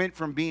 He went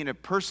from being a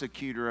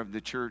persecutor of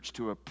the church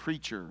to a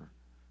preacher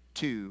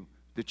to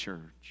the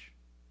church.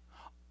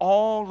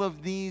 All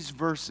of these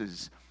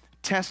verses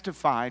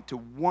testify to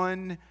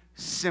one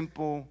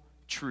simple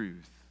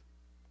truth.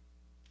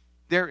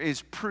 There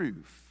is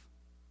proof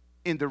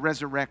in the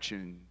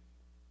resurrection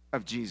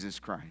of Jesus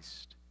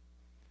Christ.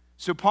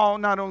 So Paul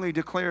not only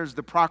declares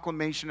the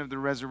proclamation of the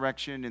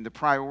resurrection and the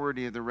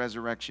priority of the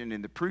resurrection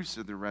and the proofs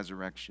of the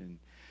resurrection,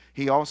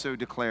 he also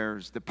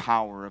declares the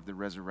power of the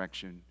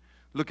resurrection.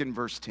 Look in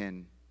verse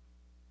 10.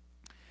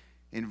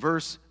 In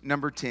verse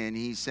number 10,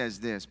 he says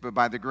this, "But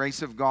by the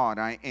grace of God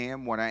I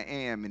am what I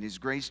am, and his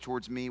grace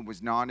towards me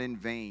was not in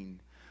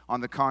vain.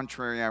 On the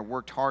contrary, I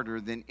worked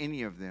harder than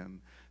any of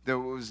them,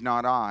 though it was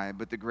not I,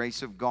 but the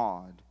grace of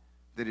God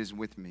that is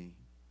with me."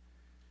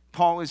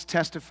 Paul is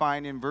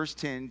testifying in verse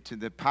 10 to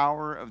the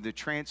power of the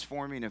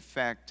transforming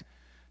effect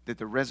that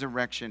the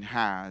resurrection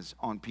has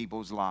on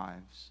people's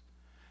lives.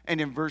 And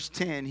in verse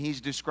 10,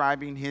 he's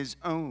describing his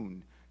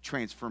own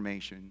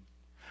transformation.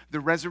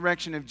 The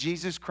resurrection of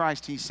Jesus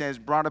Christ, he says,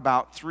 brought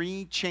about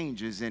 3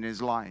 changes in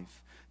his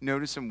life.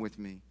 Notice them with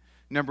me.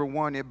 Number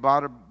 1, it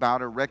brought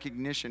about a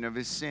recognition of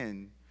his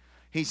sin.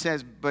 He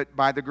says, "But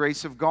by the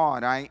grace of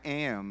God, I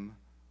am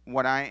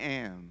what I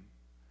am."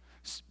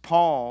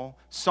 Paul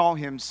saw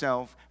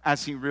himself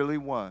as he really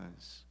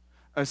was,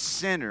 a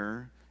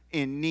sinner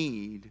in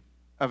need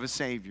of a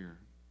Savior.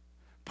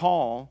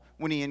 Paul,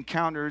 when he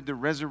encountered the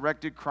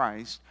resurrected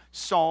Christ,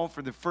 saw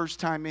for the first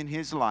time in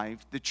his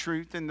life the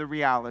truth and the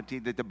reality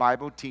that the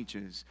Bible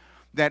teaches,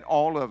 that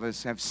all of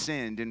us have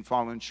sinned and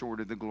fallen short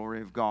of the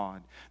glory of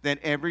God. That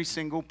every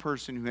single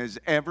person who has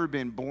ever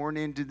been born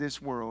into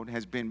this world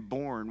has been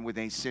born with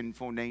a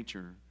sinful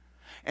nature.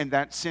 And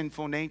that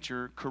sinful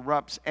nature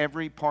corrupts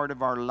every part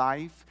of our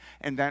life,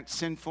 and that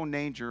sinful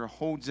nature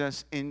holds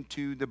us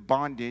into the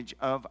bondage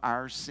of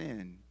our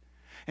sin.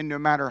 And no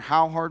matter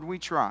how hard we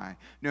try,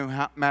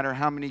 no matter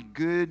how many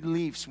good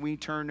leaves we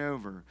turn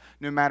over,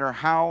 no matter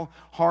how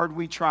hard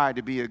we try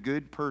to be a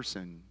good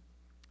person,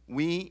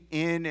 we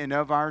in and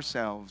of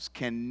ourselves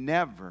can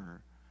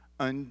never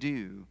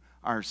undo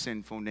our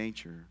sinful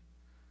nature.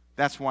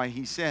 That's why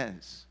he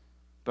says,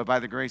 "But by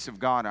the grace of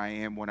God I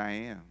am what I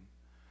am."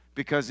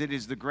 Because it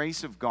is the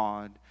grace of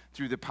God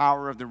through the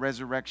power of the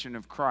resurrection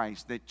of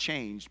Christ that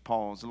changed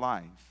Paul's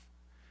life.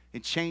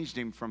 It changed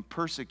him from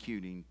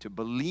persecuting to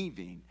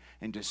believing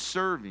and to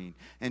serving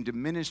and to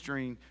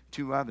ministering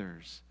to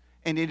others.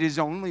 And it is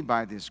only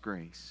by this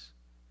grace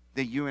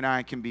that you and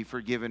I can be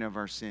forgiven of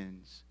our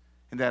sins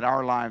and that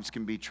our lives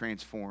can be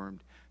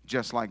transformed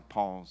just like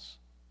Paul's.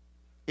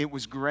 It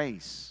was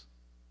grace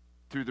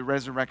through the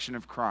resurrection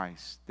of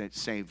Christ that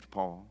saved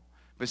Paul.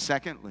 But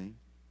secondly,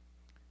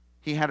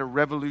 he had a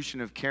revolution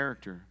of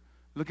character.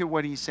 Look at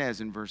what he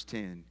says in verse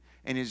 10.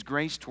 "And his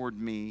grace toward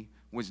me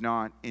was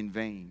not in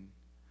vain."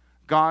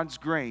 God's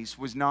grace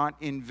was not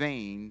in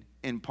vain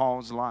in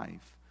Paul's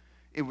life.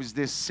 It was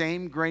this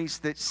same grace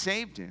that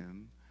saved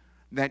him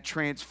that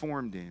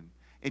transformed him.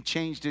 It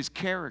changed his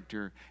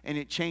character, and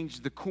it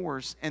changed the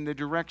course and the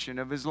direction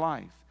of his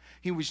life.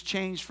 He was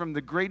changed from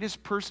the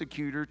greatest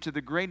persecutor to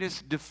the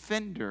greatest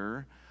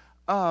defender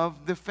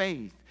of the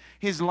faith.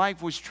 His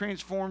life was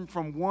transformed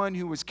from one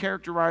who was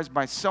characterized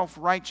by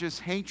self-righteous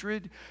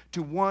hatred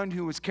to one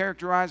who was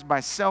characterized by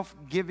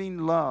self-giving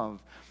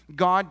love.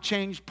 God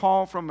changed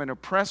Paul from an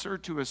oppressor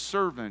to a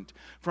servant,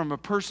 from a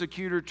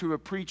persecutor to a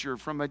preacher,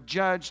 from a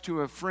judge to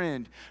a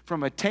friend,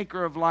 from a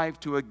taker of life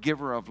to a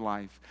giver of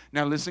life.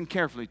 Now listen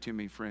carefully to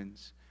me,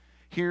 friends.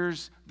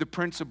 Here's the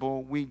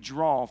principle we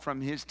draw from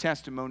his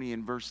testimony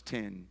in verse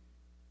 10.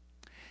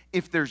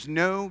 If there's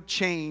no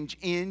change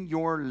in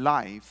your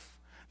life,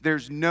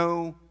 there's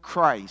no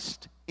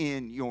Christ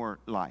in your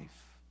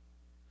life.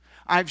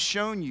 I've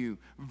shown you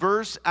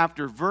verse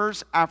after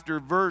verse after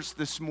verse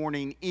this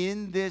morning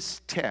in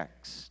this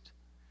text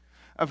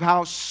of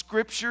how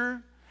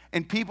Scripture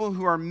and people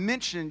who are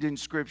mentioned in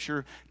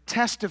Scripture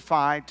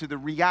testify to the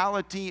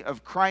reality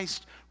of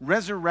Christ's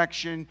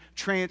resurrection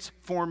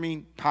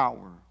transforming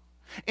power.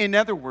 In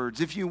other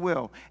words, if you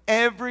will,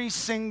 every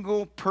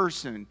single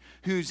person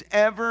who's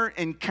ever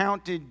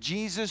encountered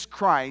Jesus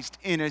Christ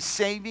in a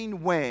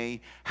saving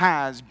way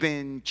has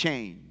been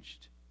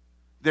changed.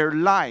 Their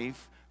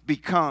life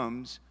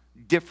becomes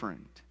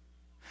different.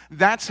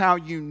 That's how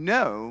you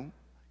know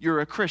you're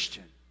a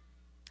Christian.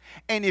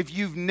 And if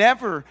you've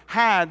never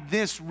had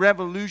this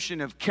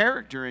revolution of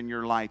character in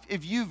your life,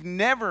 if you've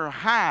never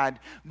had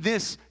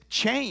this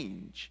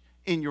change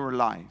in your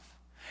life,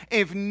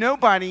 if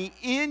nobody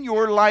in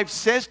your life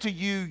says to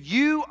you,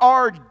 you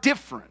are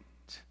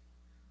different,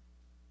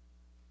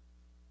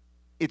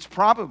 it's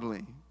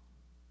probably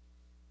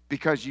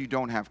because you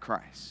don't have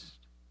Christ.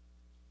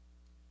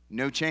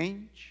 No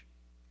change,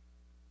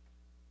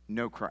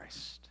 no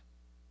Christ.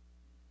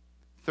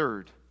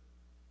 Third,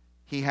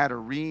 he had a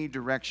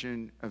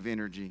redirection of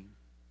energy.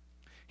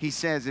 He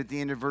says at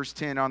the end of verse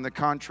 10, "On the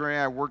contrary,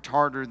 I worked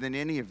harder than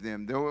any of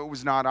them, though it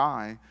was not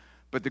I,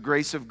 but the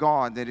grace of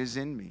God that is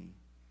in me."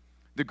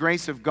 The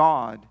grace of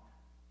God,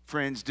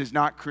 friends, does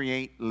not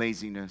create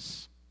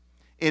laziness.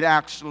 It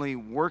actually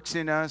works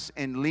in us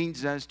and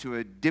leads us to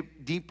a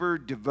deeper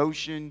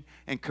devotion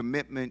and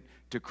commitment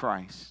to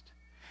Christ.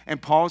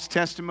 And Paul's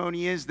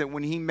testimony is that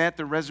when he met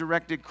the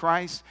resurrected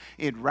Christ,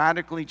 it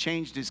radically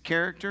changed his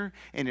character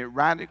and it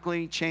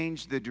radically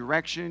changed the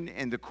direction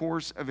and the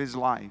course of his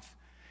life.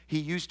 He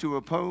used to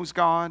oppose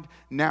God.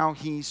 Now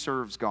he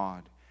serves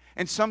God.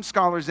 And some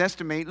scholars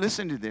estimate,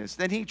 listen to this,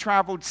 that he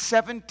traveled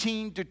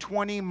 17 to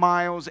 20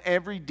 miles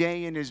every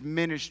day in his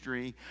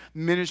ministry,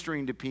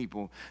 ministering to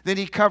people. That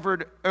he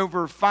covered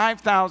over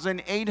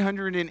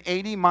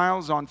 5,880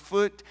 miles on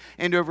foot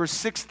and over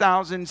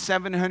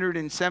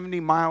 6,770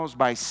 miles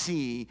by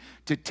sea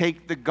to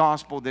take the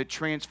gospel that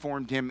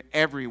transformed him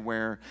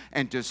everywhere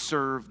and to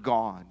serve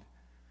God.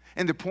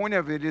 And the point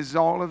of it is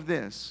all of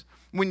this.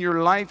 When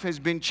your life has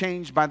been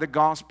changed by the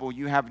gospel,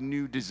 you have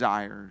new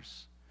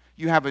desires.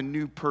 You have a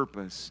new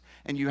purpose,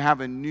 and you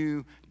have a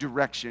new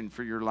direction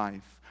for your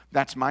life.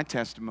 That's my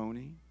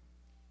testimony.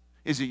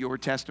 Is it your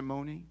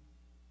testimony?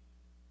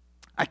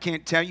 I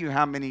can't tell you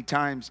how many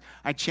times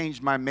I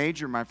changed my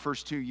major my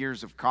first 2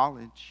 years of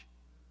college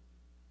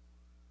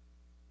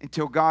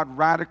until God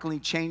radically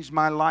changed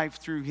my life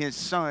through His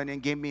Son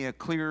and gave me a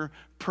clear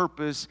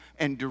purpose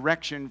and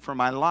direction for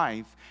my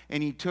life.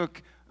 And He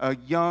took a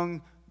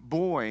young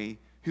boy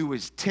who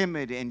was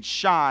timid and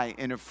shy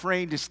and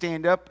afraid to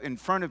stand up in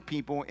front of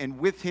people, and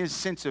with his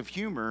sense of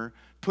humor,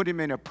 put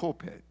him in a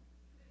pulpit.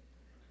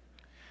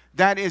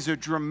 That is a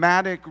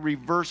dramatic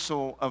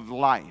reversal of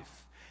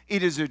life.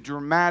 It is a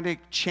dramatic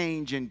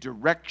change in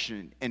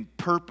direction and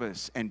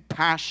purpose and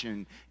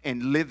passion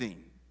and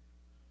living.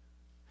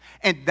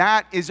 And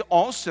that is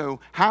also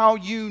how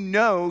you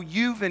know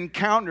you've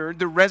encountered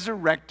the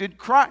resurrected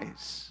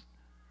Christ.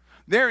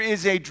 There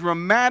is a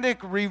dramatic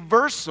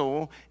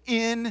reversal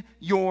in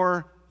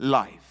your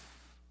life.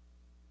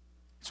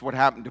 It's what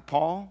happened to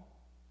Paul.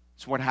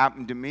 It's what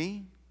happened to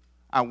me.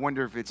 I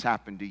wonder if it's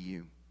happened to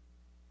you.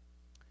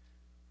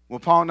 Well,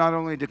 Paul not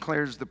only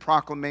declares the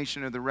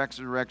proclamation of the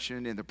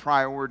resurrection and the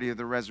priority of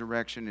the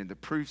resurrection and the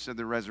proofs of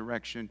the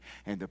resurrection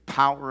and the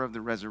power of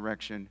the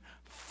resurrection,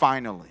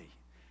 finally,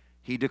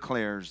 he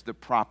declares the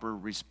proper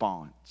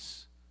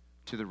response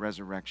to the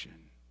resurrection.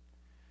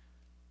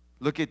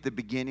 Look at the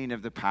beginning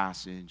of the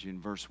passage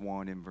in verse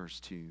 1 and verse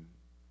 2.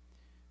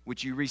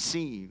 Which you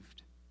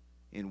received,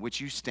 in which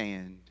you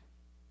stand,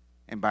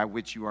 and by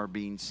which you are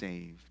being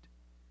saved,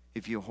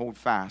 if you hold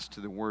fast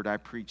to the word I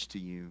preached to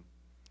you,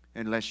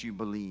 unless you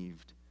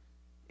believed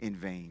in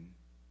vain.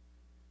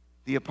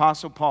 The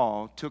Apostle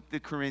Paul took the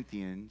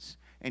Corinthians,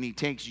 and he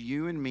takes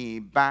you and me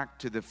back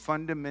to the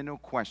fundamental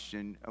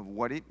question of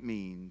what it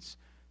means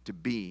to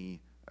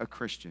be a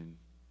Christian.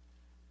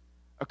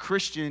 A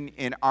Christian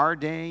in our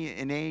day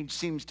and age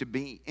seems to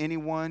be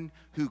anyone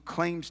who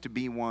claims to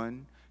be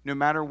one, no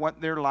matter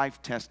what their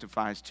life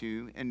testifies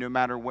to and no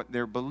matter what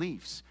their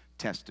beliefs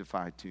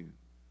testify to.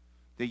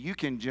 That you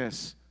can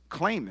just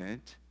claim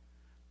it,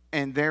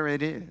 and there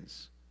it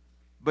is.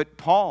 But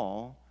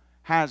Paul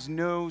has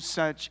no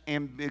such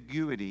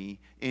ambiguity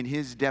in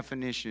his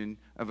definition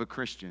of a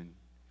Christian.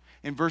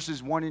 In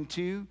verses 1 and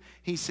 2,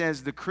 he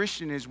says the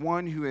Christian is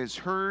one who has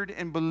heard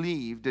and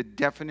believed a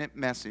definite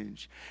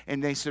message,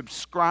 and they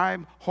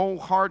subscribe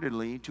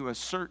wholeheartedly to a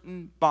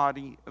certain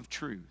body of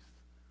truth,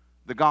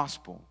 the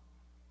gospel,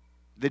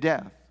 the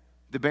death,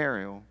 the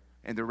burial,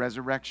 and the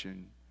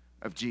resurrection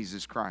of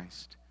Jesus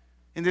Christ.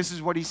 And this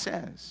is what he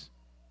says.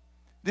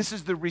 This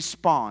is the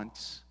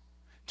response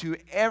to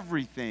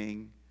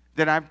everything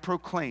that I've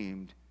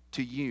proclaimed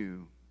to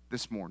you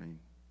this morning.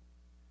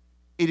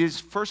 It is,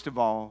 first of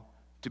all,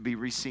 to be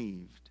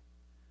received.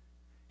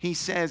 He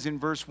says in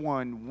verse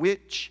 1,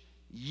 which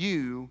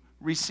you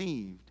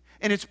received.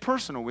 And it's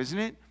personal, isn't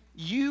it?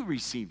 You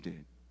received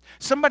it.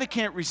 Somebody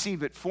can't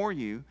receive it for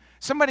you.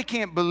 Somebody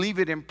can't believe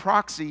it in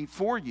proxy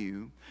for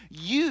you.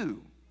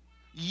 You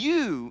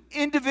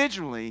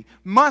individually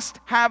must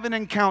have an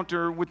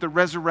encounter with the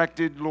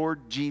resurrected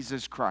Lord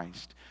Jesus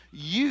Christ.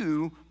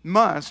 You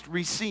must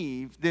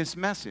receive this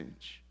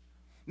message.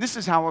 This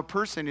is how a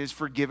person is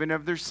forgiven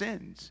of their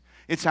sins.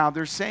 It's how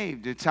they're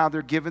saved. It's how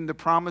they're given the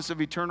promise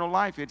of eternal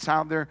life. It's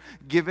how they're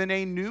given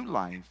a new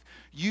life.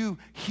 You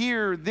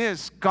hear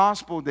this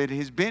gospel that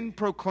has been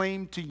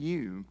proclaimed to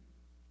you,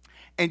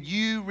 and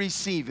you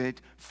receive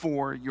it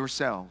for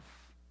yourself.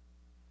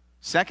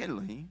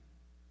 Secondly,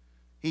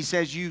 he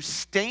says you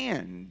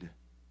stand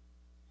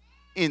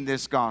in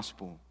this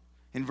gospel.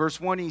 In verse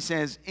 1, he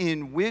says,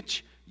 in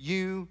which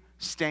you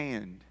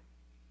stand.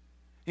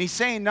 He's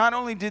saying not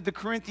only did the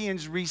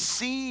Corinthians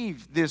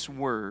receive this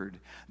word,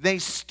 they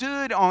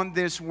stood on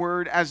this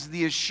word as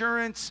the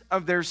assurance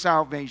of their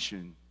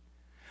salvation.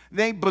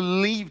 They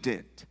believed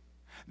it.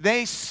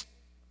 They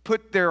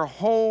put their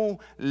whole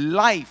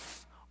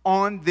life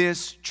on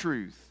this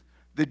truth,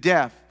 the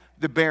death,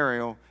 the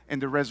burial,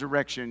 and the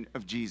resurrection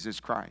of Jesus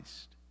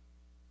Christ.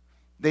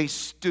 They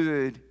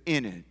stood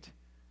in it.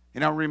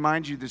 And I'll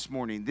remind you this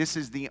morning, this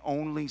is the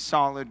only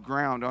solid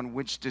ground on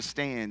which to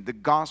stand. The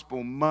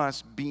gospel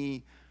must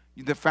be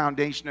the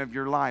foundation of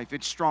your life.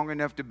 It's strong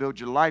enough to build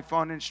your life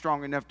on it. It's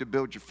strong enough to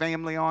build your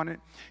family on it.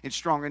 It's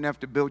strong enough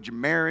to build your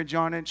marriage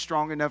on it. It's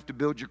strong enough to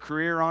build your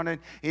career on it.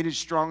 It is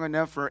strong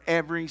enough for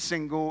every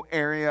single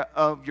area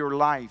of your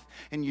life.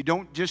 And you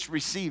don't just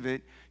receive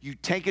it. You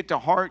take it to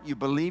heart, you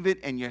believe it,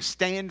 and you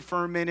stand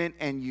firm in it,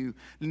 and you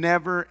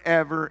never,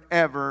 ever,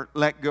 ever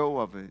let go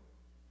of it.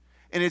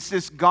 And it's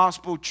this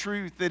gospel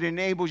truth that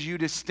enables you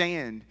to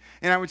stand.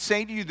 And I would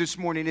say to you this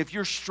morning, if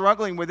you're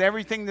struggling with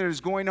everything that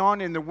is going on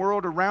in the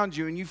world around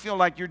you and you feel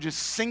like you're just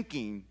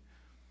sinking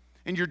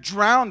and you're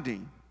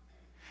drowning,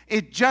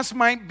 it just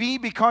might be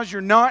because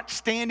you're not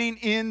standing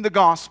in the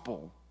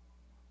gospel.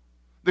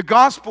 The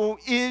gospel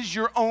is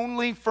your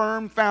only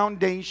firm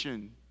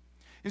foundation.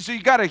 And so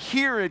you got to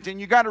hear it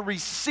and you got to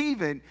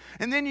receive it.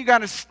 And then you got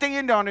to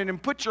stand on it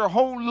and put your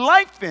whole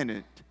life in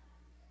it,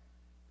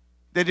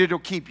 that it'll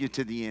keep you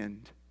to the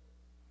end.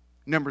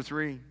 Number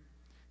 3,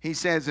 he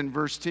says in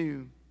verse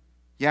 2,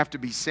 you have to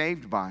be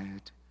saved by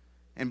it,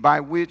 and by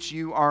which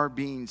you are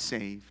being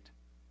saved.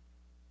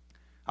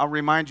 I'll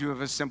remind you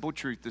of a simple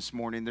truth this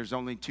morning. There's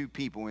only 2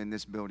 people in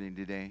this building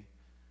today.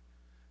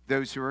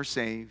 Those who are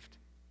saved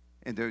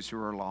and those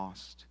who are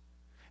lost.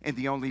 And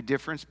the only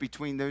difference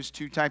between those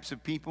 2 types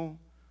of people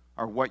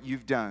are what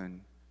you've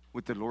done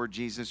with the Lord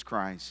Jesus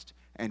Christ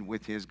and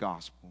with his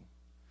gospel.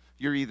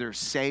 You're either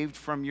saved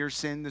from your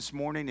sin this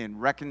morning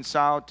and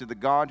reconciled to the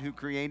God who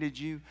created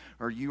you,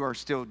 or you are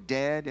still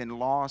dead and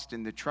lost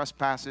in the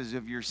trespasses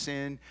of your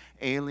sin,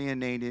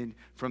 alienated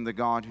from the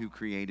God who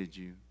created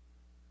you.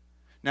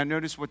 Now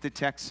notice what the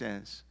text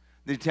says.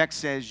 The text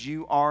says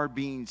you are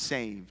being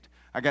saved.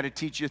 I got to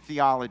teach you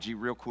theology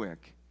real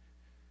quick.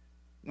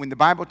 When the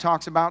Bible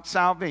talks about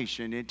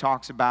salvation, it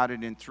talks about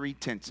it in 3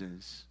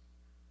 tenses.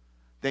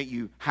 That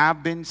you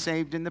have been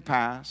saved in the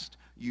past,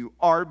 you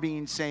are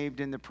being saved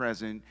in the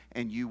present,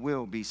 and you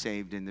will be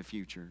saved in the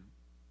future.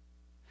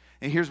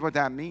 And here's what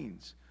that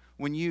means.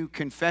 When you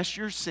confess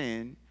your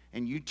sin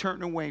and you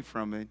turn away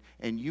from it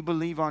and you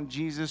believe on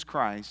Jesus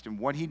Christ and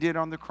what he did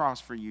on the cross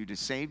for you to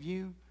save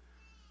you,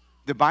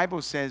 the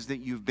Bible says that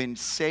you've been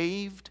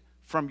saved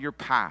from your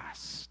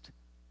past.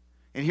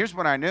 And here's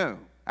what I know.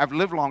 I've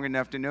lived long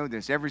enough to know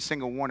this. Every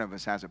single one of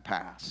us has a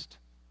past.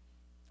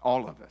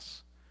 All of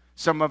us.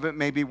 Some of it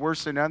may be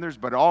worse than others,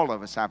 but all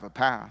of us have a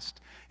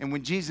past. And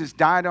when Jesus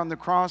died on the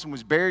cross and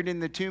was buried in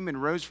the tomb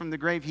and rose from the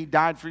grave, he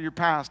died for your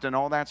past, and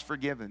all that's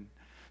forgiven.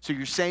 So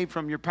you're saved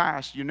from your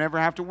past. You never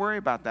have to worry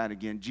about that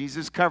again.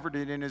 Jesus covered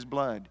it in his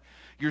blood.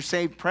 You're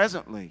saved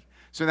presently.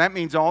 So that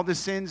means all the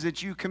sins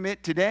that you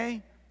commit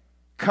today,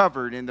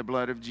 covered in the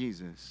blood of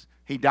Jesus.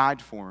 He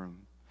died for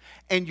them.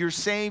 And you're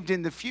saved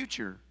in the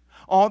future.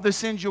 All the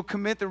sins you'll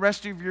commit the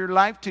rest of your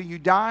life till you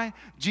die,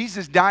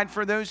 Jesus died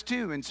for those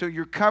too. And so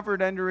you're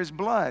covered under his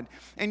blood.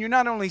 And you're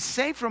not only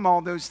saved from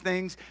all those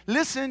things,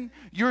 listen,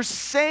 you're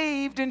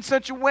saved in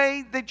such a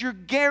way that you're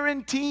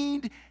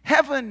guaranteed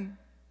heaven.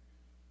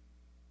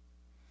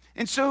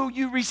 And so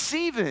you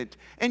receive it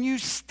and you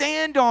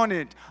stand on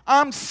it.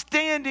 I'm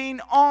standing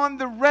on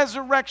the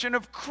resurrection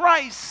of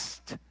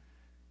Christ.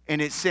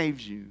 And it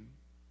saves you.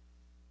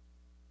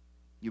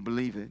 You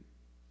believe it.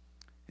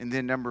 And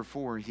then number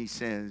 4, he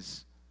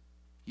says,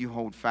 you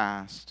hold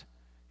fast.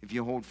 If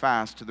you hold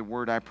fast to the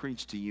word I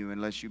preached to you,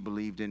 unless you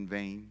believed in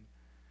vain.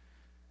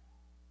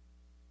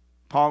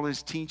 Paul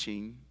is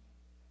teaching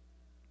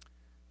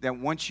that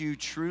once you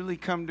truly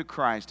come to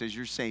Christ as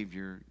your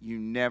Savior, you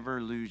never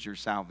lose your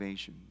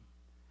salvation.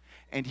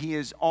 And he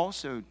is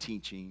also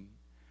teaching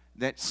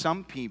that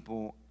some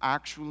people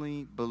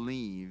actually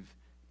believe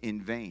in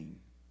vain.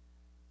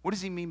 What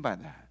does he mean by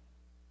that?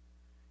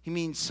 He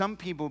means some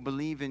people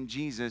believe in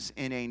Jesus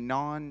in a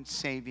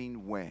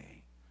non-saving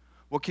way.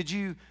 Well, could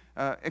you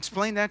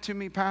explain that to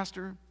me,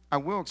 Pastor? I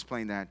will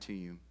explain that to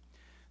you.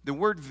 The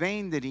word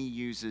vain that he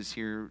uses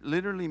here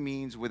literally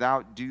means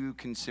without due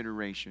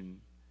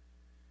consideration.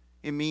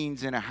 It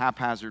means in a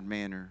haphazard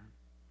manner.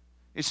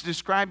 It's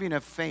describing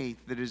a faith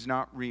that is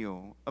not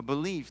real, a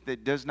belief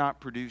that does not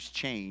produce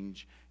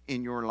change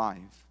in your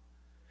life.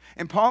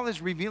 And Paul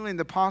is revealing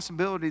the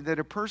possibility that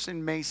a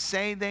person may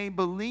say they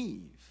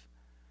believe,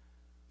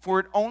 for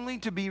it only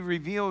to be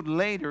revealed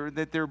later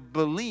that their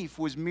belief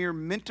was mere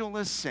mental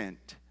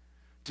assent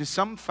to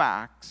some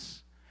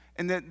facts,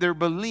 and that their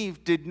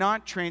belief did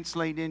not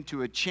translate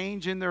into a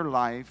change in their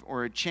life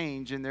or a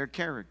change in their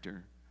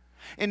character.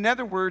 In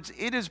other words,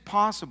 it is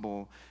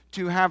possible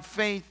to have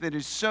faith that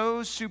is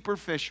so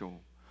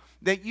superficial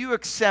that you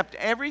accept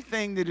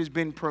everything that has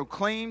been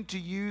proclaimed to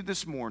you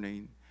this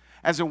morning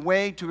as a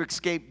way to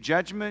escape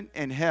judgment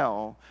and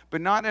hell,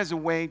 but not as a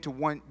way to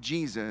want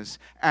Jesus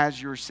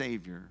as your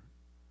Savior.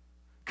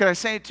 Could I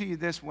say it to you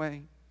this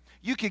way?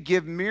 You could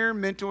give mere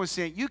mental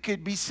assent. You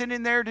could be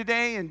sitting there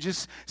today and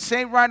just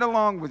say right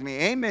along with me,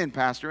 amen,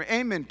 Pastor,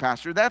 amen,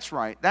 Pastor, that's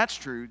right, that's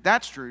true,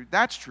 that's true,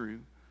 that's true.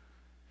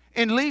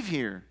 And leave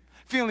here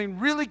feeling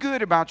really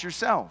good about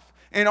yourself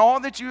and all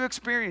that you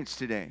experienced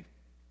today.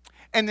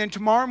 And then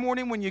tomorrow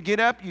morning when you get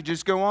up, you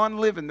just go on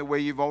living the way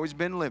you've always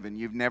been living.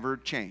 You've never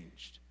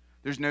changed.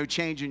 There's no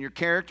change in your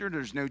character.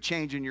 There's no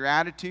change in your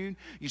attitude.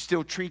 You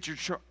still treat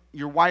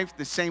your wife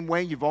the same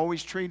way you've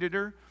always treated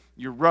her.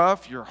 You're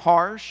rough, you're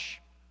harsh,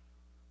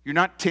 you're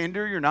not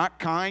tender, you're not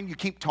kind. You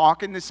keep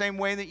talking the same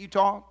way that you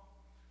talk.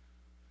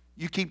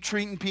 You keep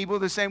treating people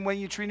the same way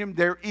you treat them.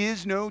 There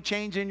is no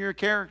change in your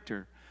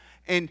character.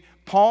 And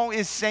Paul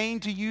is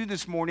saying to you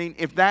this morning,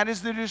 if that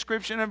is the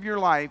description of your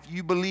life,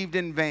 you believed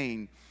in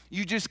vain.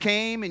 You just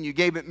came and you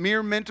gave it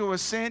mere mental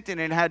assent and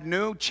it had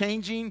no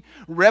changing,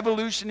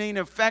 revolutioning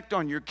effect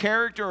on your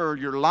character or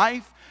your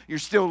life. You're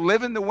still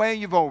living the way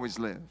you've always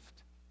lived.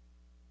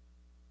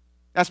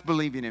 That's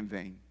believing in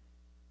vain.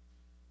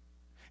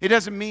 It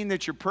doesn't mean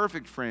that you're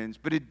perfect, friends,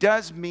 but it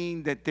does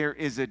mean that there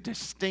is a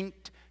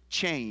distinct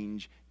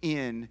change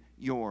in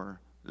your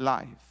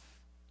life.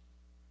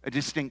 A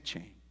distinct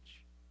change.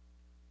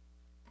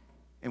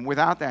 And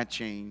without that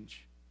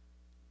change,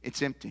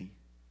 it's empty.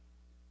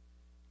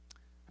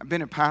 I've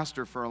been a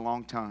pastor for a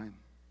long time,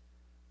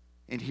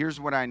 and here's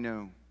what I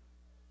know.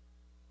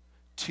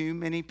 Too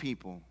many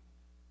people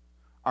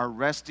are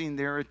resting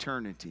their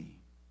eternity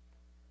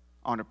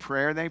on a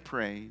prayer they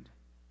prayed,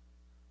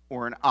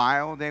 or an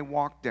aisle they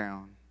walked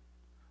down,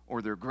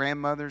 or their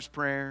grandmother's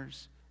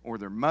prayers, or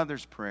their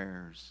mother's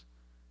prayers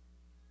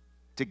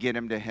to get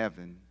them to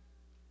heaven.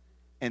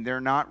 And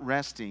they're not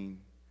resting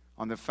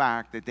on the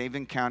fact that they've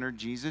encountered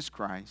Jesus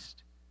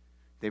Christ.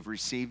 They've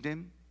received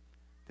Him.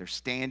 They're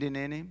standing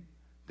in Him.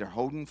 They're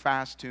holding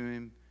fast to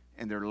Him.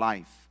 And their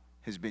life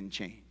has been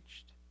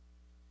changed.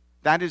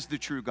 That is the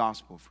true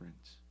gospel,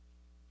 friends.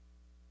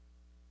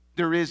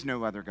 There is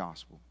no other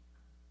gospel.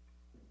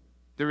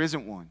 There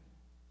isn't one.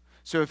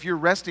 So if you're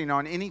resting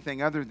on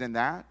anything other than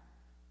that,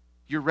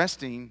 you're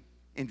resting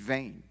in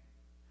vain.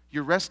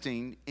 You're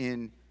resting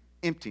in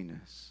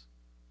emptiness.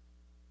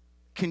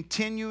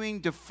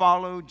 Continuing to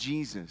follow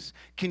Jesus,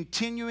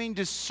 continuing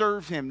to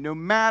serve Him, no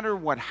matter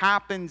what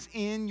happens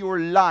in your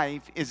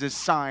life, is a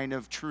sign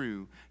of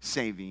true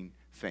saving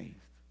faith.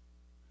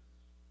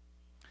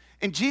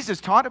 And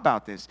Jesus taught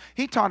about this.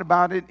 He taught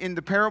about it in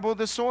the parable of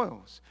the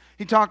soils.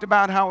 He talked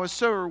about how a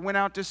sower went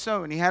out to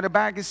sow, and he had a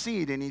bag of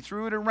seed, and he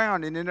threw it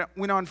around, and it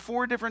went on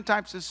 4 different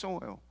types of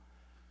soil.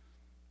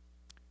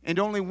 And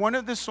only one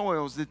of the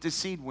soils that the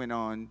seed went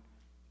on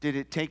did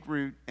it take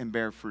root and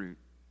bear fruit.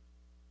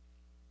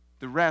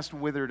 The rest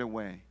withered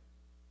away.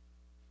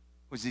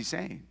 What's he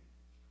saying?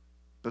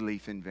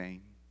 Belief in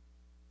vain.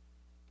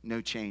 No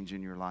change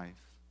in your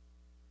life.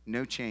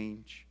 No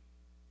change.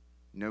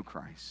 No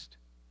Christ.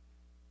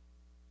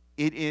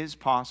 It is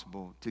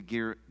possible to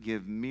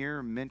give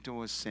mere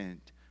mental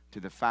assent to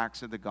the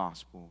facts of the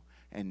gospel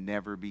and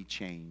never be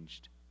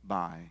changed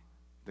by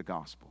the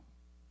gospel.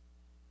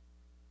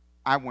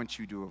 I want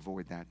you to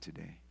avoid that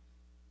today.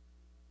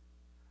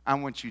 I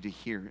want you to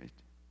hear it.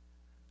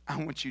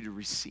 I want you to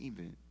receive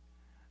it.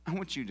 I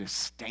want you to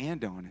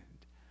stand on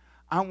it.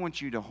 I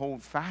want you to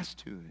hold fast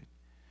to it.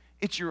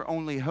 It's your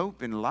only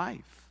hope in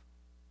life.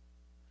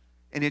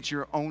 And it's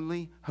your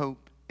only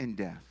hope in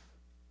death.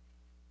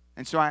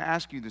 And so I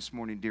ask you this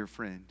morning, dear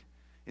friend,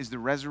 is the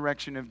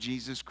resurrection of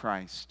Jesus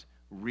Christ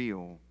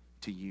real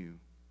to you?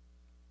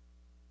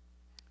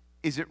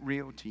 Is it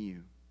real to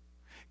you?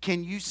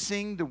 Can you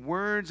sing the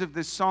words of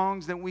the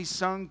songs that we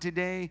sung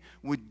today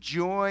with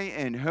joy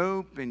and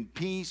hope and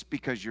peace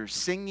because you're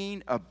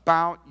singing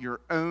about your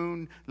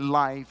own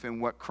life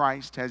and what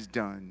Christ has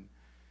done?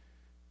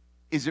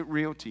 Is it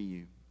real to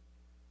you?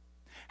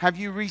 Have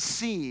you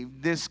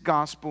received this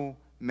gospel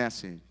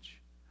message?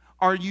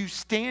 Are you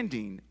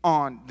standing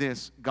on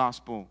this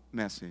gospel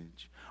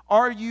message?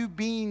 Are you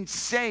being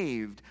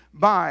saved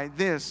by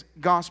this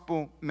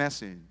gospel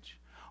message?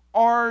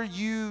 Are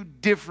you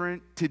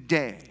different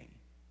today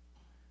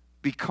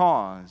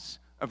because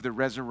of the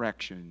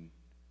resurrection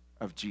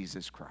of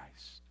Jesus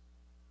Christ?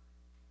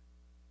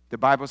 The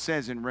Bible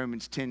says in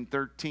Romans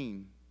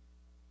 10:13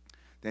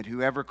 that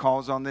whoever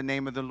calls on the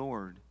name of the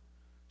Lord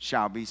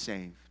shall be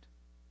saved.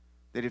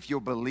 That if you'll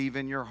believe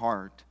in your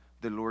heart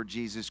the Lord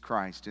Jesus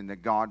Christ and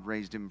that God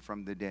raised Him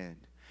from the dead,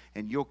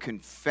 and you'll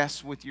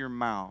confess with your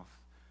mouth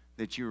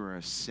that you are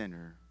a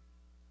sinner,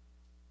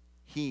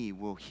 He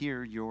will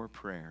hear your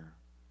prayer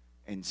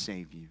and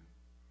save you.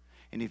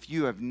 And if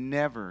you have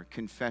never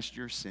confessed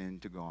your sin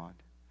to God,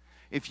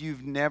 if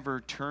you've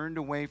never turned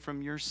away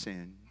from your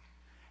sin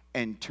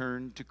and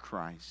turned to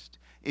Christ,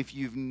 if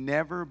you've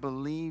never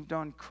believed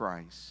on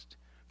Christ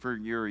for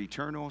your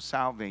eternal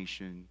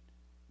salvation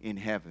in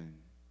heaven,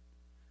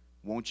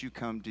 won't you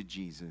come to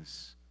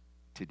Jesus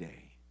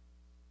today?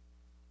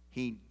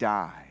 He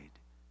died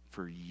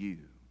for you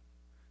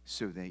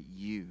so that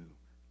you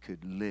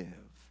could live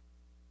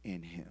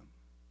in Him.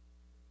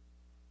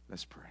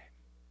 Let's pray.